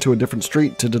fireworks into a different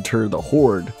street to deter the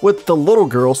horde, with the little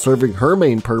girl serving her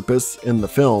main purpose in the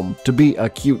film, to be a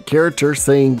cute character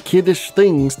saying kiddish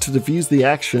things to diffuse the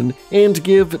action and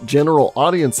give general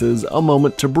audiences a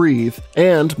moment to breathe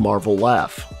and Marvel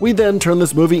laugh. We then turn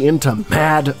this movie into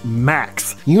Mad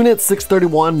Max. Unit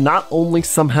 631 not only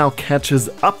somehow catches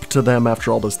up to them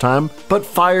after all this time, but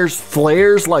fires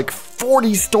flares like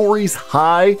 40 stories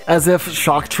high, as if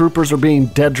shock troopers are being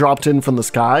dead dropped in from the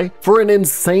sky, for an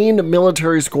insane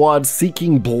military squad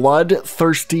seeking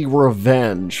bloodthirsty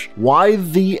revenge. Why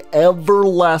the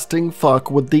everlasting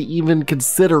fuck would they even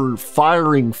consider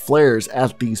firing flares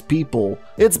at these people?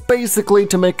 It's basically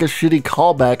to make a shitty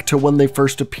callback to when they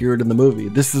first appeared in the movie.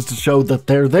 This is to show that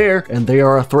they're there and they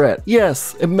are a threat.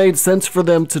 Yes, it made sense for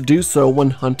them to do so when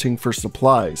hunting for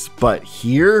supplies, but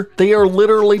here, they are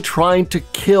literally trying to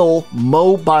kill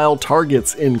mobile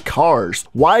targets in cars.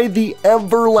 Why the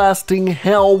everlasting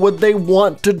hell would they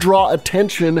want to draw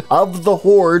attention of the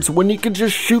hordes when you can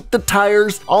just shoot the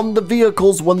tires on the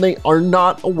vehicles when they are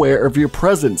not aware of your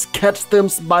presence? Catch them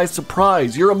by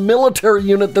surprise. You're a military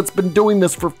unit that's been doing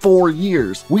this for 4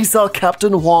 years. We saw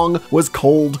Captain Huang was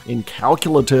cold and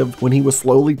calculative when he was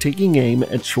slowly taking aim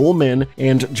at Chul-min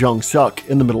and Jung Suk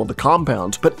in the middle of the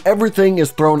compound, but everything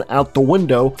is thrown out the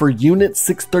window for Unit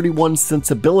 631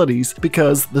 sensibilities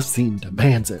because the scene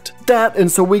demands it. That,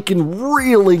 and so we can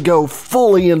really go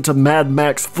fully into Mad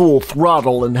Max full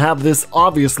throttle and have this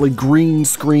obviously green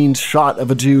screen shot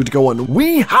of a dude going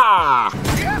wee-ha!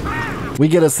 We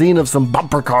get a scene of some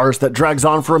bumper cars that drags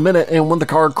on for a minute, and when the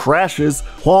car crashes,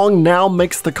 Huang now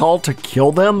makes the call to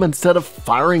kill them instead of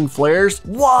firing flares.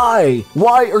 Why?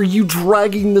 Why are you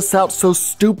dragging this out so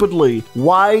stupidly?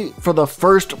 Why, for the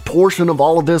first portion of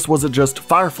all of this, was it just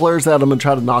fire flares at him and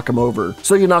try to knock him over?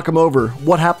 So you knock him over.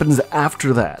 What happens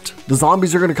after that? The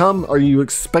zombies are gonna come? Are you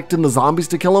expecting the zombies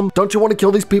to kill him? Don't you want to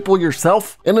kill these people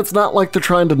yourself? And it's not like they're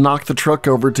trying to knock the truck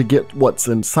over to get what's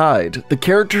inside. The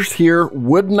characters here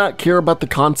would not care about the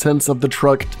contents of the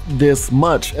truck this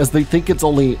much, as they think it's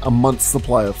only a month's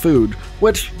supply of food,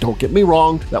 which, don't get me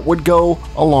wrong, that would go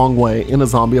a long way in a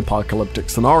zombie apocalyptic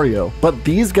scenario. But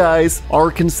these guys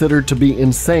are considered to be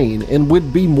insane and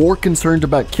would be more concerned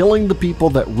about killing the people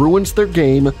that ruins their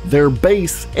game, their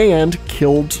base, and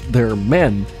killed their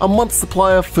men. A month's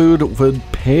supply of food would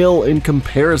pale in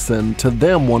comparison to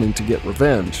them wanting to get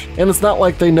revenge. And it's not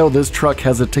like they know this truck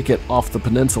has a ticket off the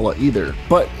peninsula either.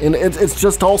 But it's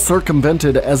just all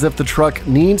circumvented as if the truck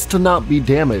needs to not be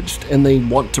damaged and they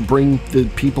want to bring the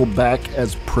people back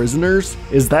as prisoners.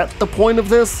 Is that the point of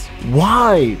this?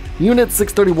 Why? Unit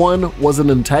 631 was an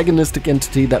antagonistic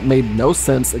entity that made no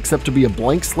sense except to be a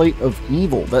blank slate of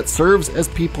evil that serves as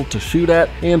people to shoot at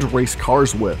and race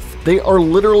cars with. They are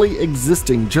literally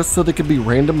existing just so they could be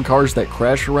random cars that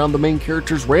crash around the main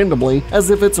characters randomly, as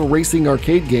if it's a racing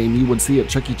arcade game you would see at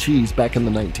Chuck E. Cheese back in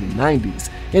the 1990s.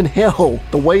 And hell,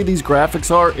 the way these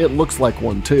graphics are, it looks like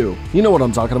one too. You know what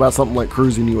I'm talking about, something like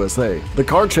Cruising USA. The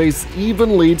car chase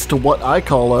even leads to what I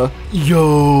call a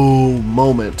yo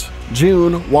moment.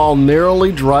 June, while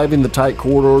narrowly driving the tight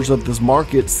corridors of this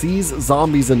market, sees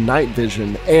zombies in night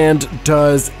vision and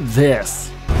does this.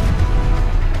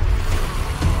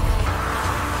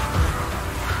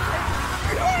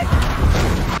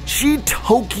 She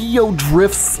Tokyo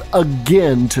drifts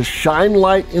again to shine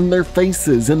light in their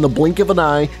faces in the blink of an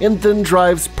eye, and then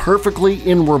drives perfectly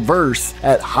in reverse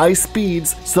at high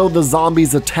speeds so the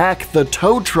zombies attack the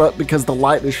tow truck because the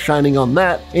light is shining on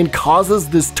that, and causes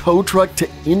this tow truck to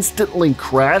instantly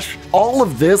crash. All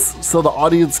of this so the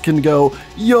audience can go,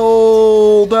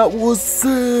 yo, that was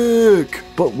sick.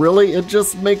 But really, it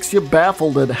just makes you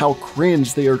baffled at how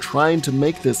cringe they are trying to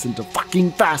make this into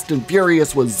fucking Fast and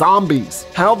Furious with zombies.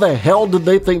 How the hell did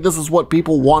they think this is what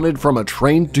people wanted from a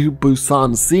Train to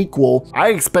Busan sequel? I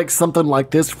expect something like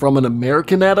this from an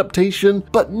American adaptation,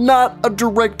 but not a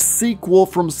direct sequel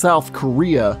from South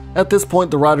Korea. At this point,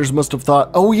 the writers must have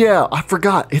thought, oh yeah, I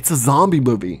forgot, it's a zombie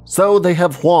movie. So they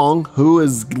have Huang, who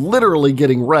is literally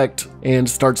getting wrecked and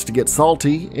starts to get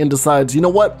salty and decides, you know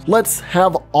what, let's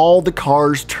have all the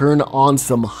cars turn on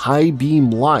some high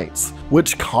beam lights,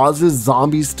 which causes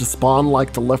zombies to spawn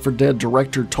like the Left 4 Dead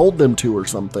director told them to or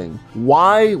something.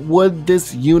 Why would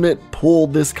this unit pull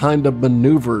this kind of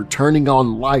maneuver, turning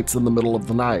on lights in the middle of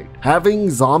the night?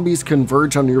 Having zombies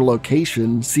converge on your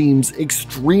location seems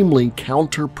extremely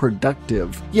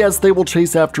counterproductive. Yes, they will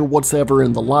chase after what's ever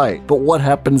in the light, but what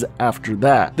happens after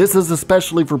that? This is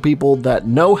especially for people that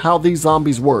know how these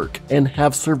zombies work and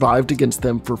have survived against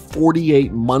them for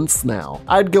 48 months now.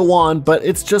 I'd go on, but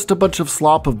it's just a bunch of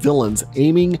slop of villains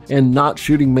aiming and not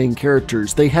shooting main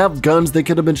characters. They have guns, they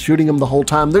could have been shooting them the whole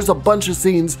time. There's a bunch of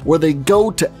scenes where they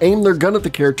go to aim their gun at the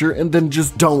character and then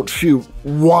just don't shoot.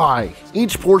 Why?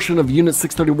 Each portion of Unit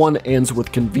 631 ends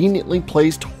with conveniently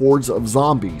placed hordes of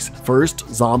zombies. First,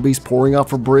 zombies pouring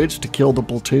off a bridge to kill the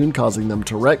platoon, causing them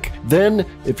to wreck. Then,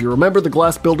 if you remember the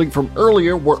glass building from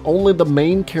earlier where only the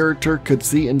main character could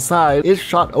see inside, is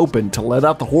shot open to let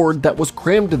out the horde that was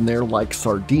crammed in there like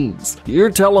sardines.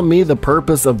 You're telling me the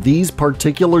purpose of these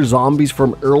particular zombies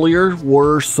from earlier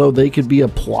were so they could be a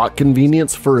plot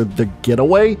convenience for the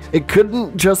getaway? It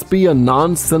couldn't just be a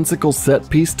nonsensical set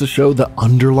piece to show the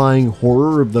underlying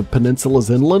horror of the peninsula's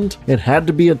inland? It had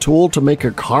to be a tool to make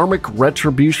a karmic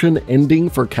retribution ending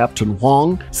for Captain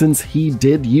Huang, since he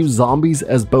did use zombies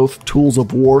as both tools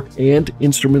of war and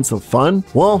instruments of fun?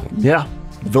 Well, yeah,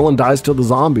 the villain dies to the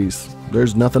zombies.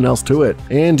 There's nothing else to it.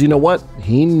 And you know what?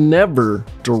 He never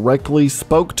directly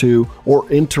spoke to or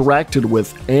interacted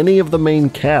with any of the main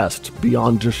cast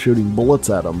beyond just shooting bullets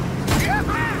at them.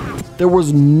 There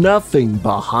was nothing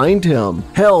behind him.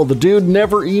 Hell, the dude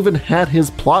never even had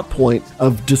his plot point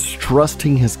of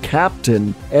distrusting his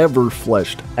captain ever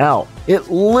fleshed out. It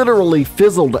literally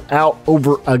fizzled out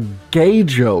over a gay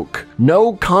joke.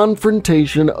 No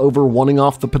confrontation over wanting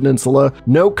off the peninsula,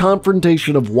 no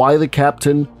confrontation of why the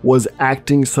captain was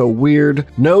acting so weird,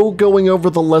 no going over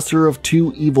the lesser of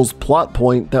two evils plot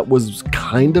point that was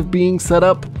kind of being set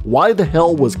up. Why the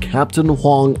hell was Captain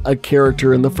Huang a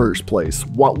character in the first place?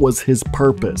 What was his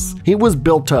purpose? He was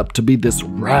built up to be this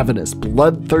ravenous,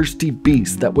 bloodthirsty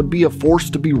beast that would be a force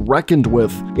to be reckoned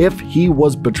with if he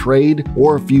was betrayed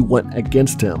or if you went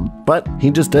against him. But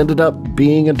he just ended up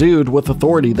being a dude with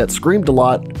authority that screamed a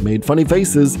lot, made funny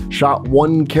faces, shot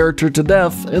one character to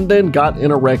death, and then got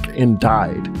in a wreck and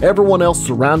died. Everyone else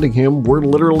surrounding him were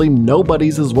literally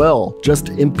nobodies as well, just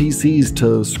NPCs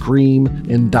to scream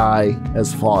and die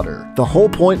as fodder. The whole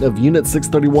point of Unit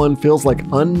 631 feels like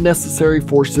unnecessary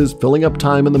forces filling up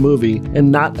time in the movie,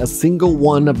 and not a single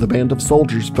one of the band of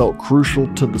soldiers felt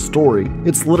crucial to the story.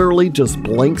 It's literally just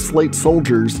blank slate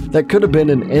soldiers that could have been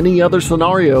in any other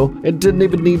scenario and didn't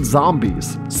even need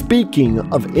zombies. Speaking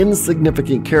of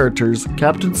insignificant characters,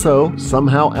 Captain So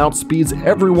somehow outspeeds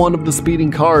every one of the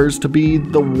speeding cars to be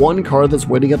the one car that's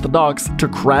waiting at the docks to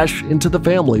crash into the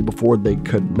family before they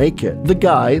could make it. The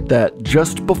guy that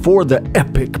just before the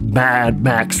epic Mad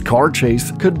Max car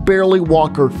chase could barely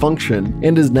walk or function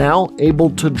and is now able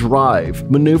to drive,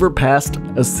 maneuver past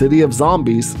a city of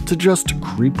zombies to just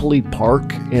creepily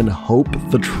park and hope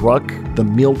the truck, the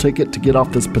meal ticket to get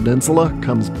off this peninsula,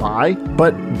 comes by.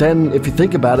 But then if you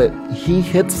think about it, he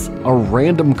hits a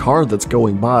random car that's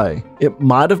going by. It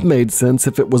might have made sense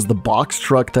if it was the box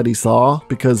truck that he saw,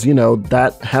 because, you know,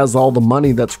 that has all the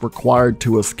money that's required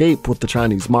to escape with the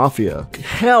Chinese mafia.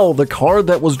 Hell, the car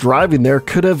that was driving there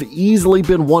could have easily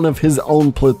been one of his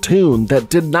own platoon that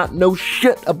did not know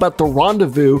shit about the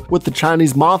rendezvous with the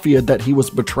Chinese mafia that he was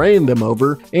betraying them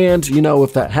over. And, you know,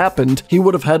 if that happened, he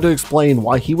would have had to explain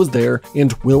why he was there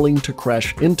and willing to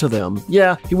crash into them.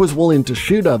 Yeah, he was willing to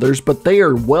shoot others, but they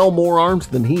are well more armed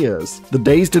than he is. The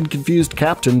dazed and confused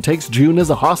captain takes June as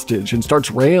a hostage and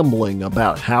starts rambling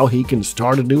about how he can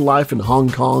start a new life in Hong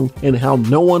Kong and how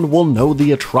no one will know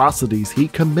the atrocities he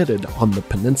committed on the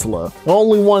peninsula.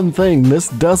 Only one thing, this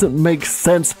doesn't make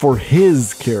sense for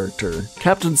his character.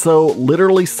 Captain So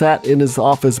literally sat in his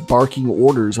office barking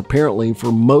orders apparently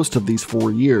for most of these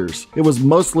 4 years. It was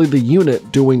mostly the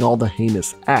unit doing all the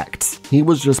heinous acts. He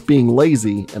was just being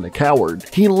lazy and a coward.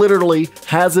 He literally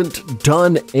hasn't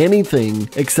done anything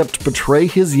except betray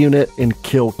his unit and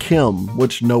kill Kim,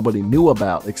 which nobody knew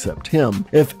about except him.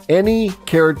 If any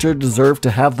character deserved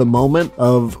to have the moment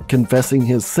of confessing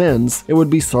his sins, it would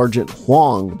be Sergeant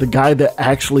Huang, the guy that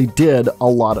actually did a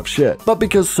lot of shit. But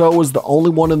because So is the only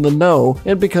one in the know,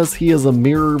 and because he is a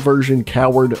mirror version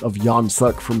coward of Yan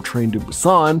Suk from Train to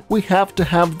Busan, we have to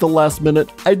have the last minute,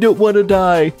 "I don't want to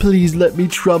die, please let me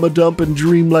trauma dump and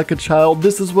dream like a child,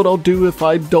 this is what I'll do if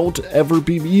I don't ever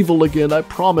be evil again, I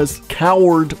promise,"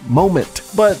 coward moment.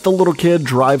 But the little kid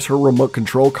drives her remote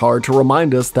control car to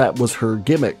remind us that was her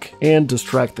gimmick and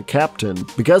distract the captain.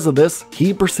 Because of this,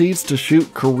 he proceeds to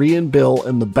shoot Korean Bill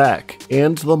in the back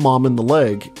and the mom in the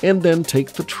leg, and then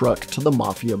take the truck to the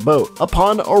mafia boat.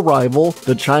 Upon arrival,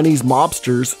 the Chinese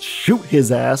mobsters shoot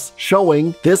his ass,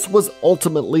 showing this was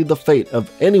ultimately the fate of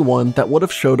anyone that would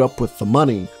have showed up with the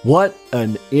money. What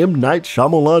an M. Night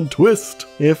Shyamalan twist!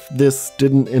 If this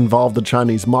didn't involve the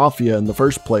Chinese mafia in the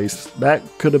first place, that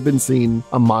could have been seen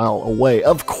a mile away.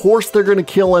 Of course they're going to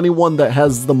kill anyone that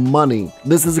has the money.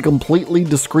 This is a completely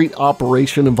discrete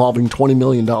operation involving $20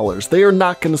 million. They are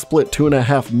not going to split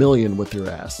 $2.5 million with your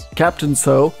ass. Captain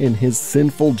So, in his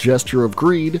sinful gesture of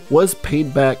greed, was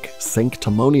paid back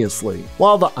sanctimoniously.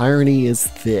 While the irony is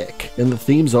thick and the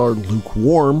themes are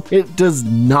lukewarm, it does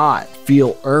not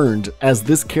feel earned, as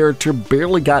this character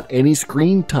barely got any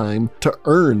screen time to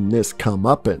earn this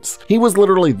comeuppance. He was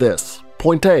literally this.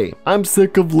 Point A, I'm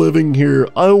sick of living here,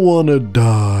 I wanna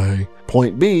die.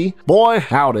 Point B, boy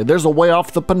howdy, there's a way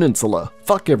off the peninsula.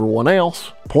 Fuck everyone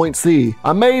else. Point C,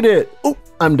 I made it. Oh,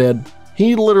 I'm dead.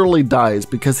 He literally dies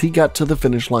because he got to the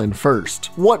finish line first.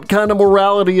 What kind of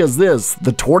morality is this?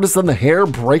 The Tortoise and the Hare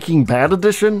Breaking Bad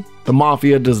edition? The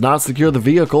mafia does not secure the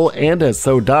vehicle and, as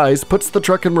So dies, puts the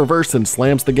truck in reverse and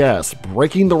slams the gas,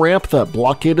 breaking the ramp that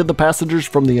blockaded the passengers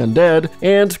from the undead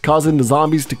and causing the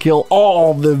zombies to kill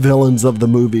all the villains of the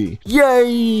movie. Yay!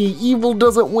 Evil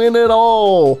doesn't win at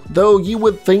all! Though you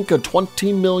would think a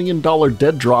 $20 million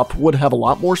dead drop would have a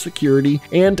lot more security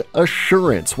and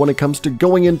assurance when it comes to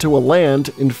going into a land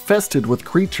infested with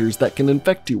creatures that can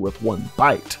infect you with one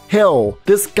bite. Hell,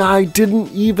 this guy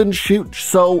didn't even shoot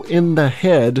So in the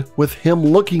head with him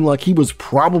looking like he was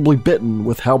probably bitten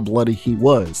with how bloody he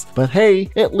was. But hey,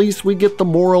 at least we get the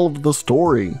moral of the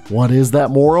story. What is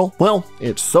that moral? Well,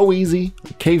 it's so easy,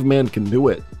 a caveman can do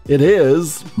it. It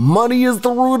is, money is the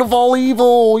root of all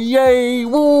evil, yay,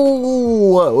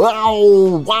 woo,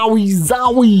 wow, wowie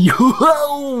zowie,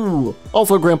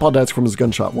 Also, Grandpa dies from his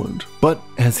gunshot wound. But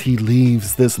as he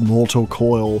leaves this mortal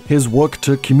coil, his work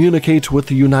to communicate with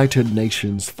the United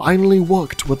Nations finally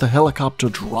worked with the helicopter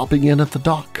dropping in at the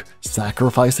dock,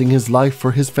 sacrificing his life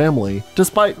for his family,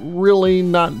 despite really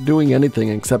not doing anything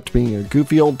except being a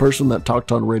goofy old person that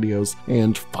talked on radios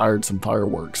and fired some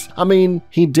fireworks. I mean,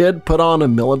 he did put on a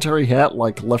military hat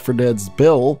like Left 4 Dead's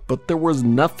Bill, but there was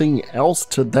nothing else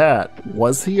to that.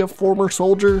 Was he a former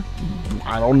soldier?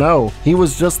 I don't know. He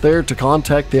was just there to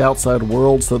contact the outside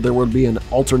world so there would be an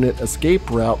alternate escape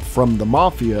route from the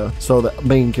mafia so that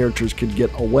main characters could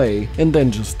get away and then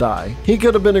just die. He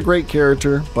could have been a great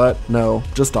character, but no,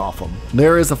 just off him.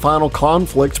 There is a final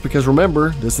conflict because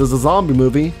remember, this is a zombie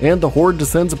movie and the horde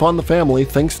descends upon the family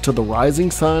thanks to the rising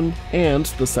sun and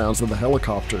the sounds of the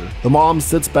helicopter. The mom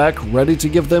sits back ready to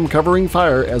give them covering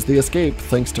fire as they escape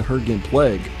thanks to her Gimp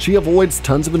leg. She avoids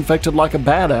tons of infected like a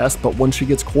badass, but when she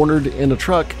gets cornered in a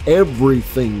truck,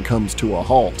 everything comes to a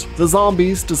halt. The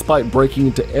zombies, despite breaking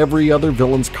into every other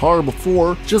villain's car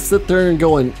before, just sit there and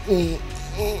going,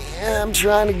 I'm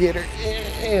trying to get her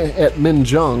at Min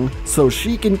Jung so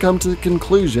she can come to the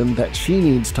conclusion that she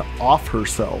needs to off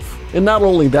herself. And not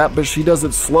only that, but she does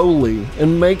it slowly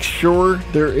and makes sure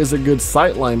there is a good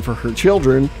sightline for her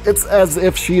children. It's as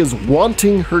if she is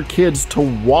wanting her kids to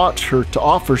watch her to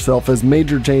off herself as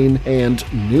Major Jane and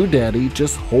new daddy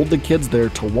just hold the kids there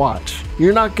to watch.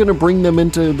 You're not going to bring them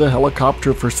into the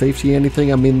helicopter for safety or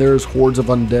anything. I mean, there's hordes of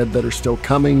undead that are still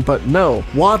coming, but no.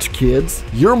 Watch, kids.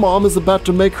 Your mom is about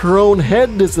to make her own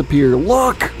head disappear.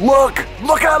 Look, look,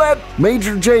 look at it!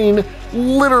 Major Jane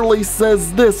literally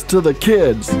says this to the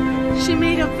kids. She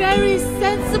made a very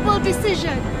sensible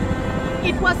decision.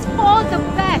 It was for the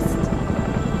best.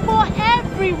 For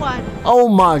everyone. Oh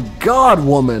my god,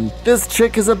 woman. This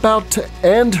chick is about to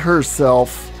end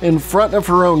herself in front of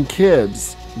her own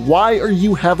kids. Why are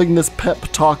you having this pep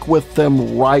talk with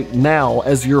them right now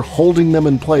as you're holding them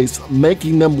in place,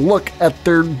 making them look at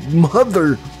their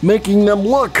mother, making them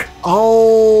look?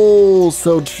 Oh,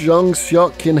 so Jung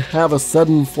Seok can have a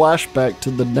sudden flashback to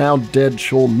the now dead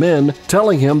Chul Min,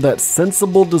 telling him that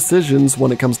sensible decisions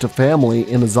when it comes to family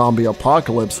in a zombie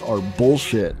apocalypse are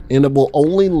bullshit, and it will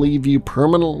only leave you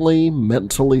permanently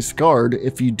mentally scarred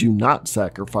if you do not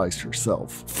sacrifice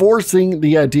yourself. Forcing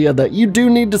the idea that you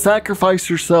do need to sacrifice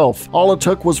yourself. All it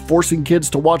took was forcing kids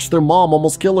to watch their mom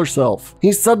almost kill herself.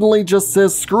 He suddenly just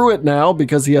says screw it now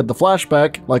because he had the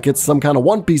flashback, like it's some kind of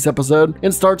One Piece episode,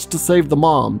 and starts to save the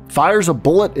mom, fires a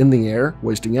bullet in the air,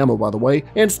 wasting ammo by the way,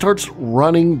 and starts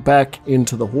running back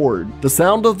into the horde. The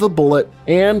sound of the bullet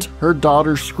and her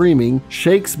daughter screaming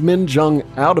shakes Min Jung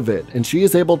out of it, and she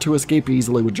is able to escape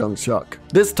easily with Jung Seok.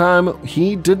 This time,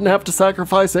 he didn't have to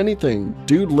sacrifice anything.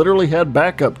 Dude literally had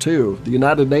backup too. The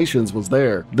United Nations was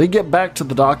there. They get back to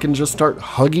the dock and just start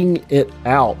hugging it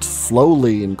out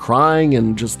slowly and crying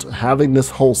and just having this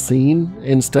whole scene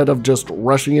instead of just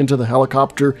rushing into the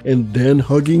helicopter and then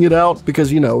hugging it out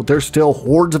because, you know, there's still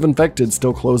hordes of infected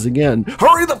still closing in.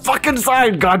 Hurry the fuck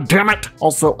inside, goddammit!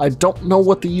 Also, I don't know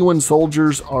what the UN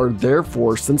soldiers are there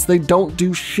for since they don't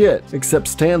do shit except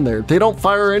stand there. They don't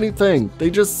fire anything. They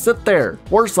just sit there.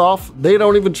 Worse off, they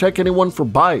don't even check anyone for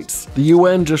bites. The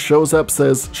UN just shows up,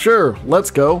 says, sure,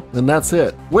 let's go, and that's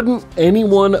it. Wouldn't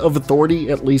anyone of authority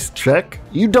at least check?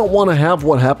 You don't want to have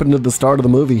what happened at the start of the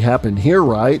movie happen here,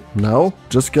 right? No?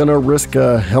 Just gonna risk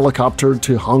a helicopter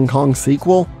to Hong Kong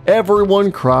sequel?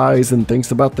 Everyone cries and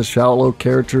thinks about the shallow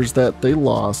characters that they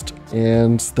lost.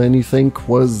 And then you think,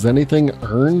 was anything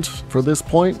earned for this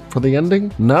point, for the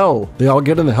ending? No. They all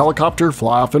get in the helicopter,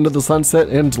 fly off into the sunset,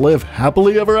 and live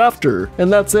happily ever after.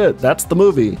 And that's it. That's the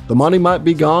movie. The money might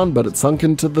be gone, but it sunk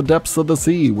into the depths of the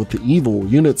sea with the evil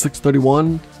Unit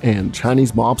 631 and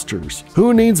Chinese mobsters.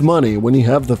 Who needs money when you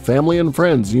have the family and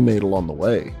friends you made along the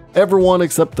way? Everyone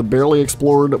except the barely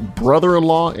explored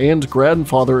brother-in-law and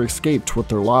grandfather escaped with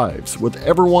their lives, with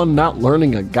everyone not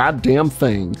learning a goddamn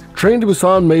thing. Train to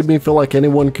Busan made me feel like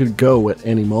anyone could go at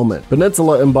any moment.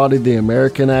 Peninsula embodied the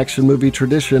American action movie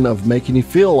tradition of making you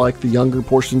feel like the younger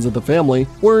portions of the family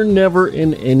were never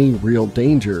in any real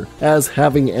danger, as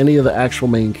having any of the actual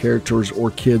main characters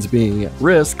or kids being at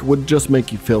risk would just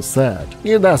make you feel sad.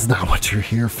 Yeah, that's not what you're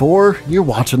here for. You're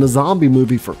watching a zombie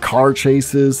movie for car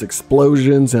chases,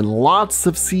 explosions, and and lots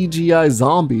of CGI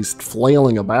zombies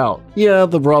flailing about. Yeah,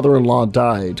 the brother-in-law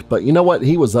died, but you know what?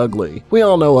 He was ugly. We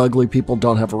all know ugly people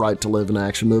don't have a right to live in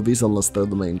action movies unless they're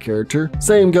the main character.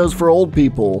 Same goes for old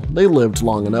people. They lived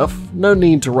long enough. No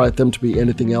need to write them to be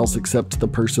anything else except the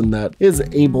person that is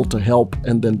able to help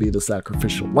and then be the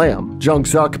sacrificial lamb.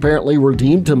 Jung-seok apparently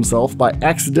redeemed himself by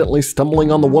accidentally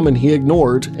stumbling on the woman he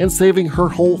ignored and saving her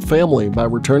whole family by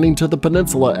returning to the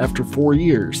peninsula after 4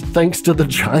 years, thanks to the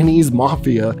Chinese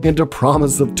mafia and a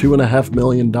promise of $2.5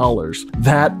 million.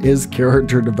 That is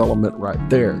character development right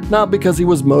there. Not because he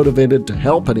was motivated to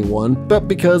help anyone, but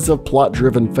because of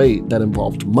plot-driven fate that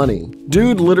involved money.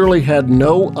 Dude literally had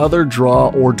no other draw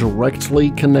or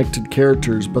directly connected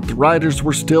characters, but the writers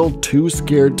were still too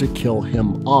scared to kill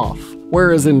him off.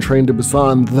 Whereas in Train to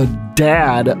Busan, the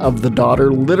dad of the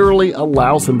daughter literally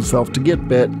allows himself to get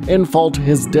bit and fall to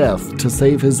his death to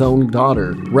save his own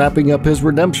daughter, wrapping up his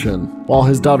redemption. While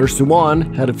his daughter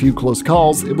Suwon had a few close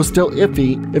calls, it was still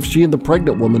iffy if she and the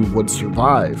pregnant woman would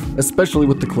survive, especially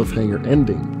with the cliffhanger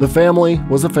ending. The family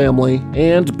was a family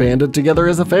and banded together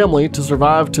as a family to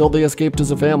survive till they escaped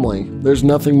as a family. There's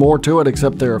nothing more to it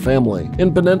except they're a family.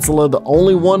 In Peninsula, the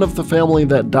only one of the family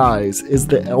that dies is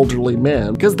the elderly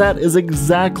man, because that is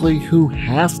exactly who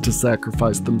has to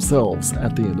sacrifice themselves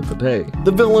at the end of the day.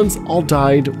 The villains all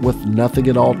died with nothing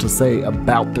at all to say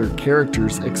about their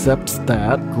characters except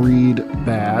that greed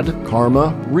bad,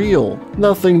 karma real.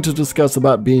 Nothing to discuss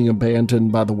about being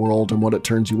abandoned by the world and what it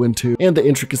turns you into, and the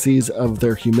intricacies of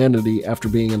their humanity after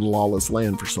being in a lawless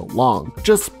land for so long.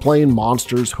 Just plain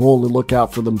monsters who only look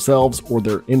out for themselves or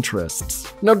their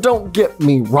interests. Now don't get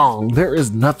me wrong, there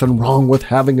is nothing wrong with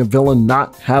having a villain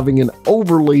not having an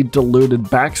overly diluted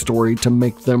backstory to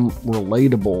make them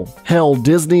relatable. Hell,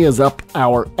 Disney is up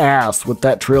our ass with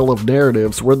that trail of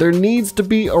narratives where there needs to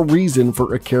be a reason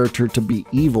for a character to be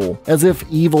evil, as if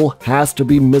evil has to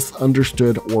be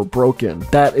misunderstood or broken.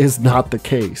 That is not the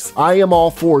case. I am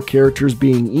all for characters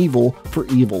being evil for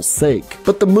evil's sake,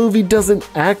 but the movie doesn't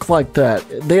act like that.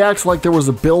 They act like there was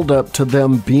a build-up to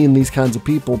them being these kinds of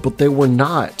people, but they were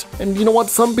not. And you know what?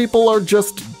 Some people are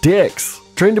just dicks.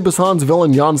 Train to Busan's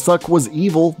villain Yeon-suk was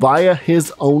evil via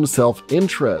his own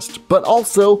self-interest, but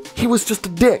also he was just a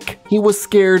dick. He was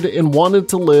scared and wanted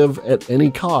to live at any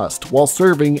cost while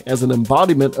serving as an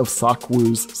embodiment of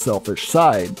Seok-woo's selfish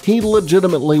side. He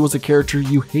legitimately was a character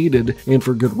you hated, and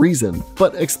for good reason,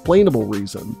 but explainable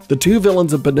reason. The two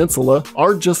villains of Peninsula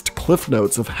are just cliff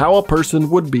notes of how a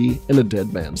person would be in a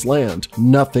dead man's land.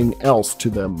 Nothing else to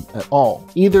them at all.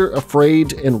 Either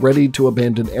afraid and ready to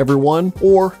abandon everyone,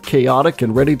 or chaotic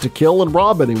and ready to kill and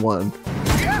rob anyone.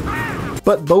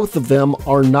 But both of them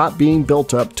are not being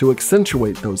built up to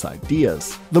accentuate those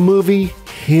ideas. The movie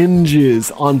hinges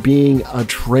on being a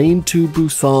Train to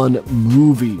Busan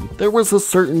movie. There was a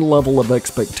certain level of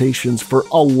expectations for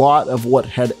a lot of what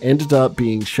had ended up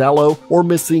being shallow or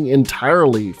missing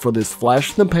entirely for this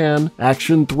flash-in-the-pan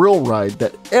action thrill ride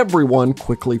that everyone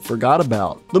quickly forgot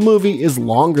about. The movie is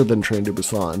longer than Train to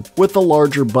Busan, with a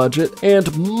larger budget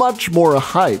and much more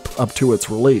hype up to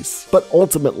its release, but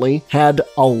ultimately had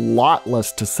a lot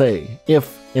less to say,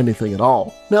 if anything at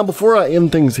all. Now, before I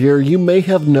end things here, you may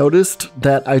have noticed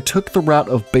that I took the route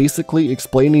of basically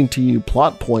explaining to you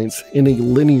plot points in a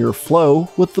linear flow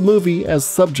with the movie as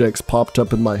subjects popped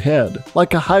up in my head,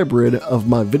 like a hybrid of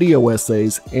my video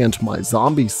essays and my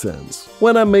zombie sins.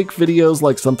 When I make videos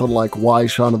like something like Why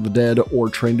Shaun of the Dead or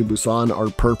Train to Busan are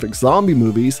perfect zombie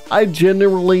movies, I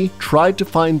generally try to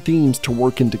find themes to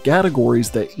work into categories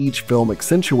that each film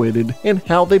accentuated and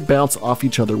how they bounce off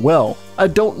each other well. I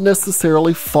don't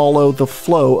necessarily follow the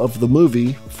flow of the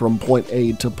movie from point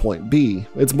A to point B.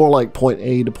 It's more like point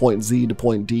A to point Z to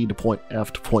point D to point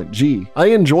F to point G. I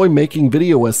enjoy making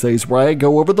video essays where I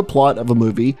go over the plot of a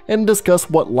movie and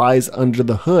discuss what lies under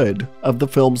the hood of the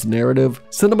film's narrative,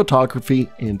 cinematography,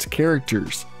 and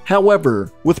characters.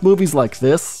 However, with movies like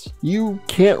this, you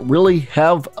can't really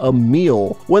have a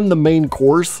meal when the main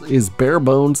course is bare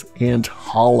bones and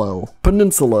hollow.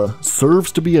 Peninsula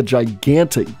serves to be a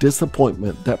gigantic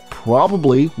disappointment that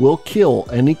probably will kill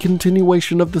any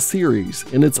continuation of the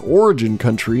series in its origin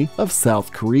country of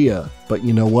South Korea. But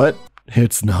you know what?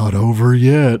 It's not over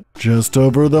yet. Just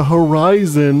over the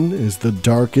horizon is the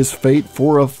darkest fate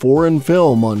for a foreign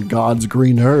film on God's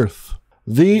green earth.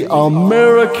 The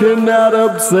American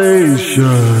adaptation.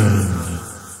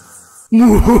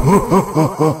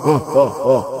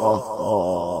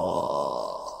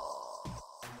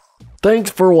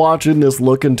 Thanks for watching this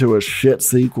look into a shit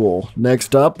sequel.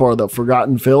 Next up are the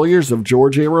forgotten failures of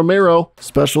George A. Romero.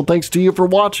 Special thanks to you for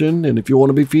watching, and if you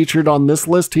want to be featured on this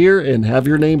list here and have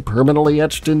your name permanently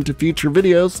etched into future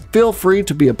videos, feel free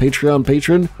to be a Patreon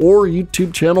patron or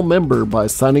YouTube channel member by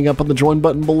signing up on the join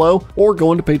button below or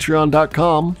going to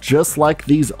patreon.com, just like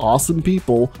these awesome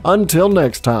people. Until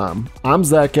next time, I'm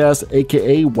Zackass,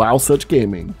 aka Wow Such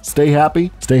Gaming. Stay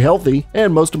happy, stay healthy,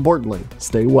 and most importantly,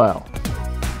 stay wow.